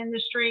staffing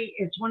industry,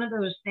 it's one of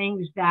those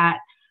things that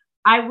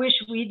I wish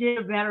we did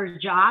a better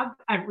job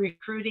at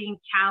recruiting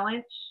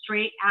talent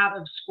straight out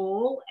of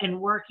school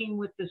and working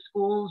with the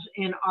schools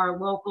in our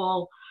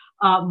local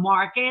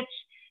markets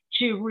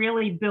to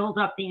really build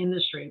up the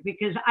industry,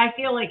 because I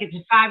feel like it's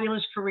a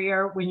fabulous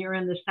career when you're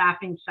in the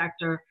staffing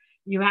sector.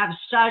 You have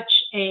such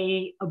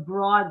a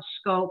broad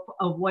scope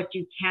of what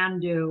you can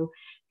do.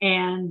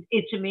 And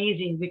it's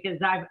amazing because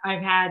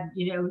I've had,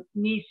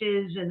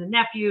 nieces and a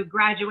nephew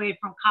graduate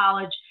from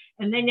college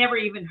and they never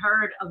even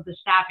heard of the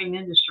staffing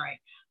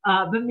industry.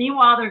 But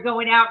meanwhile, they're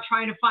going out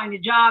trying to find a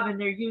job and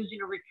they're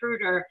using a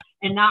recruiter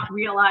and not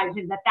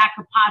realizing that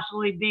could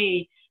possibly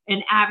be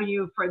an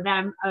avenue for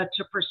them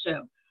to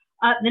pursue.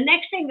 The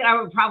next thing that I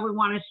would probably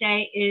want to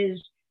say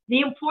is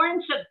the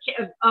importance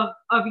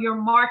of your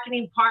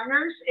marketing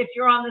partners if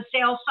you're on the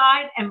sales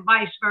side, and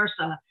vice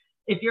versa.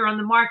 If you're on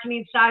the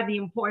marketing side, the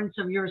importance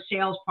of your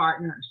sales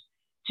partners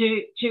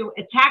to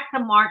attack the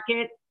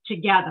market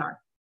together.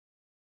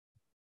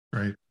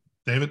 Great.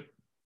 David?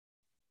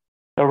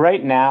 So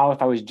right now,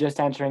 if I was just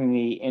entering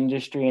the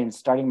industry and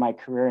starting my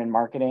career in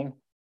marketing,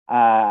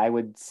 I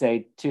would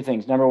say two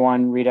things. Number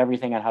one, read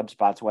everything on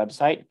HubSpot's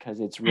website because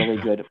it's really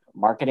good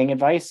marketing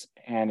advice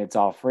and it's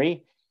all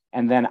free.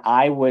 And then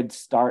I would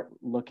start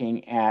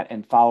looking at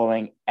and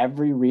following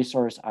every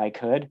resource I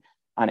could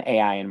on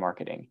AI and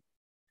marketing.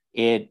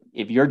 If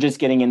you're just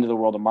getting into the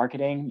world of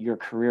marketing, your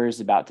career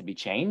is about to be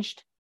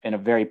changed in a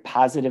very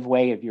positive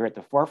way if you're at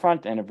the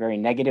forefront, and a very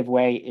negative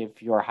way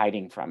if you're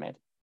hiding from it.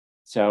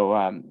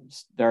 So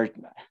there's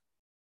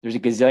a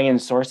gazillion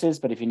sources,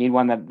 but if you need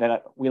one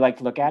that we like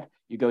to look at,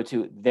 you go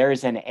to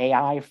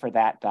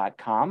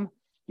there'sanAIforthat.com.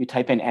 You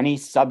type in any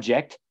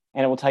subject,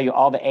 and it will tell you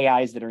all the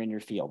AIs that are in your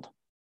field.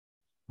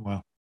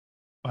 Wow.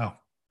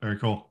 Very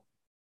cool.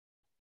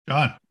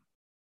 John?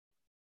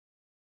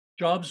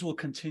 Jobs will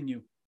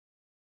continue.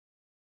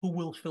 Who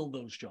will fill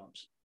those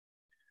jobs?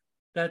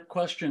 That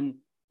question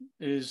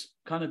is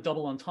kind of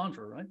double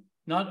entendre, right?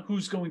 Not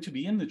who's going to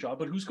be in the job,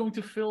 but who's going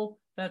to fill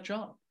that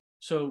job.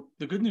 So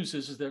the good news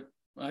is that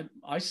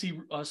I see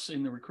us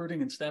in the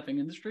recruiting and staffing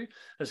industry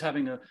as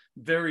having a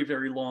very,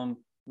 very long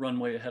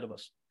runway ahead of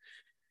us.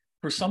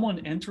 For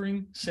someone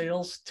entering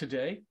sales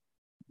today,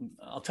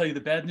 I'll tell you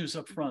the bad news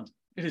up front.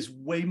 It is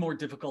way more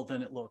difficult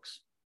than it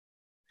looks.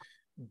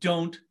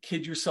 Don't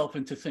kid yourself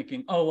into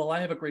thinking, oh, well, I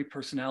have a great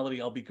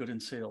personality, I'll be good in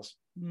sales.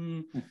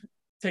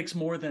 Takes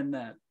more than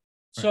that.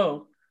 Right.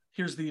 So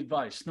here's the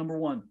advice. Number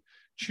one,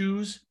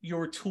 choose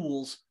your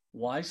tools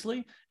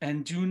wisely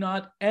and do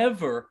not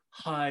ever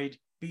hide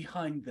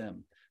behind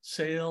them.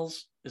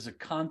 Sales is a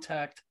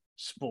contact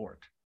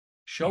sport.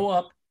 Show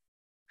up,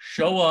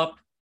 Show up.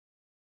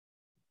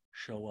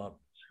 Show up.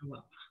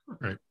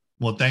 Great.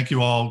 Well, thank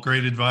you all.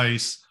 Great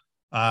advice.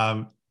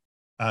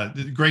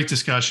 Great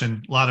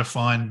discussion. A lot of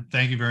fun.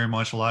 Thank you very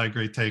much. A lot of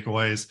great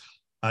takeaways.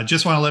 I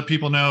just want to let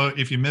people know,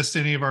 if you missed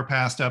any of our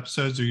past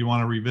episodes or you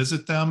want to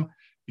revisit them,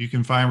 you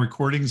can find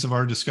recordings of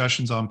our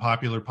discussions on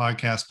popular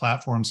podcast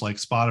platforms like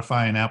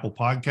Spotify and Apple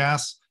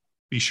Podcasts.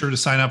 Be sure to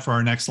sign up for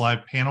our next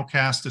live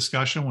panelcast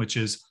discussion, which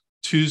is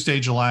Tuesday,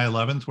 July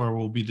 11th, where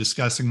we'll be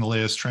discussing the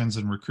latest trends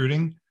in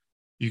recruiting.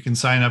 You can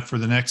sign up for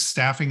the next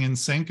Staffing in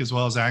Sync, as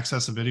well as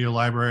access a video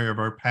library of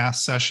our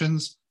past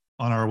sessions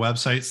on our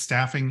website,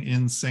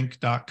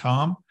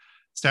 staffinginsync.com.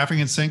 Staffing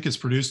in Sync is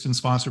produced and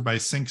sponsored by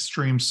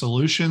SyncStream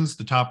Solutions,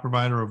 the top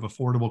provider of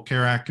Affordable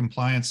Care Act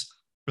compliance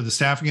for the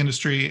staffing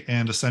industry,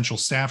 and Essential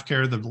Staff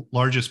Care, the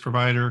largest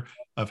provider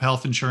of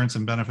health insurance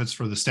and benefits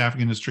for the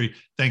staffing industry.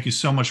 Thank you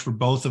so much for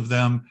both of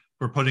them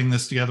for putting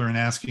this together and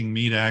asking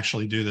me to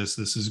actually do this.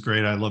 This is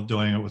great. I love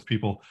doing it with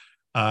people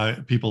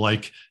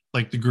like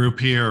the group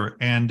here.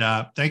 And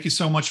thank you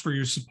so much for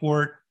your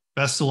support.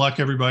 Best of luck,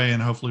 everybody,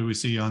 and hopefully we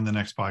see you on the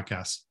next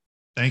podcast.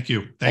 Thank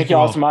you. Thank you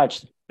all so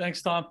much.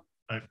 Thanks, Tom.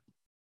 Bye.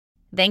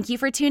 Thank you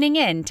for tuning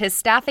in to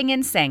Staffing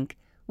in Sync.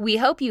 We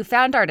hope you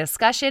found our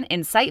discussion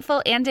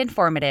insightful and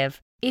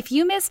informative. If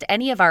you missed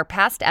any of our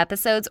past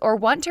episodes or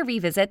want to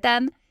revisit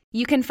them,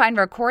 you can find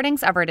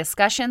recordings of our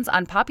discussions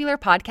on popular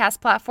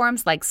podcast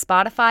platforms like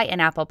Spotify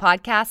and Apple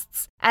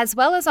Podcasts, as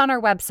well as on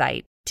our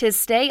website. To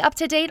stay up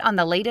to date on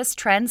the latest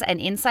trends and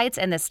insights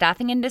in the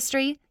staffing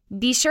industry,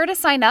 be sure to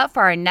sign up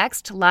for our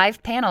next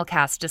live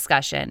panelcast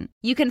discussion.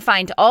 You can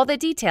find all the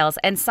details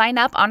and sign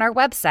up on our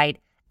website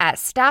at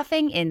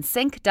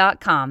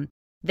staffinginsync.com.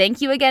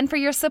 Thank you again for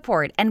your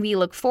support, and we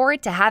look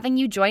forward to having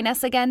you join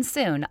us again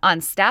soon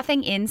on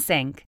Staffing in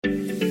Sync.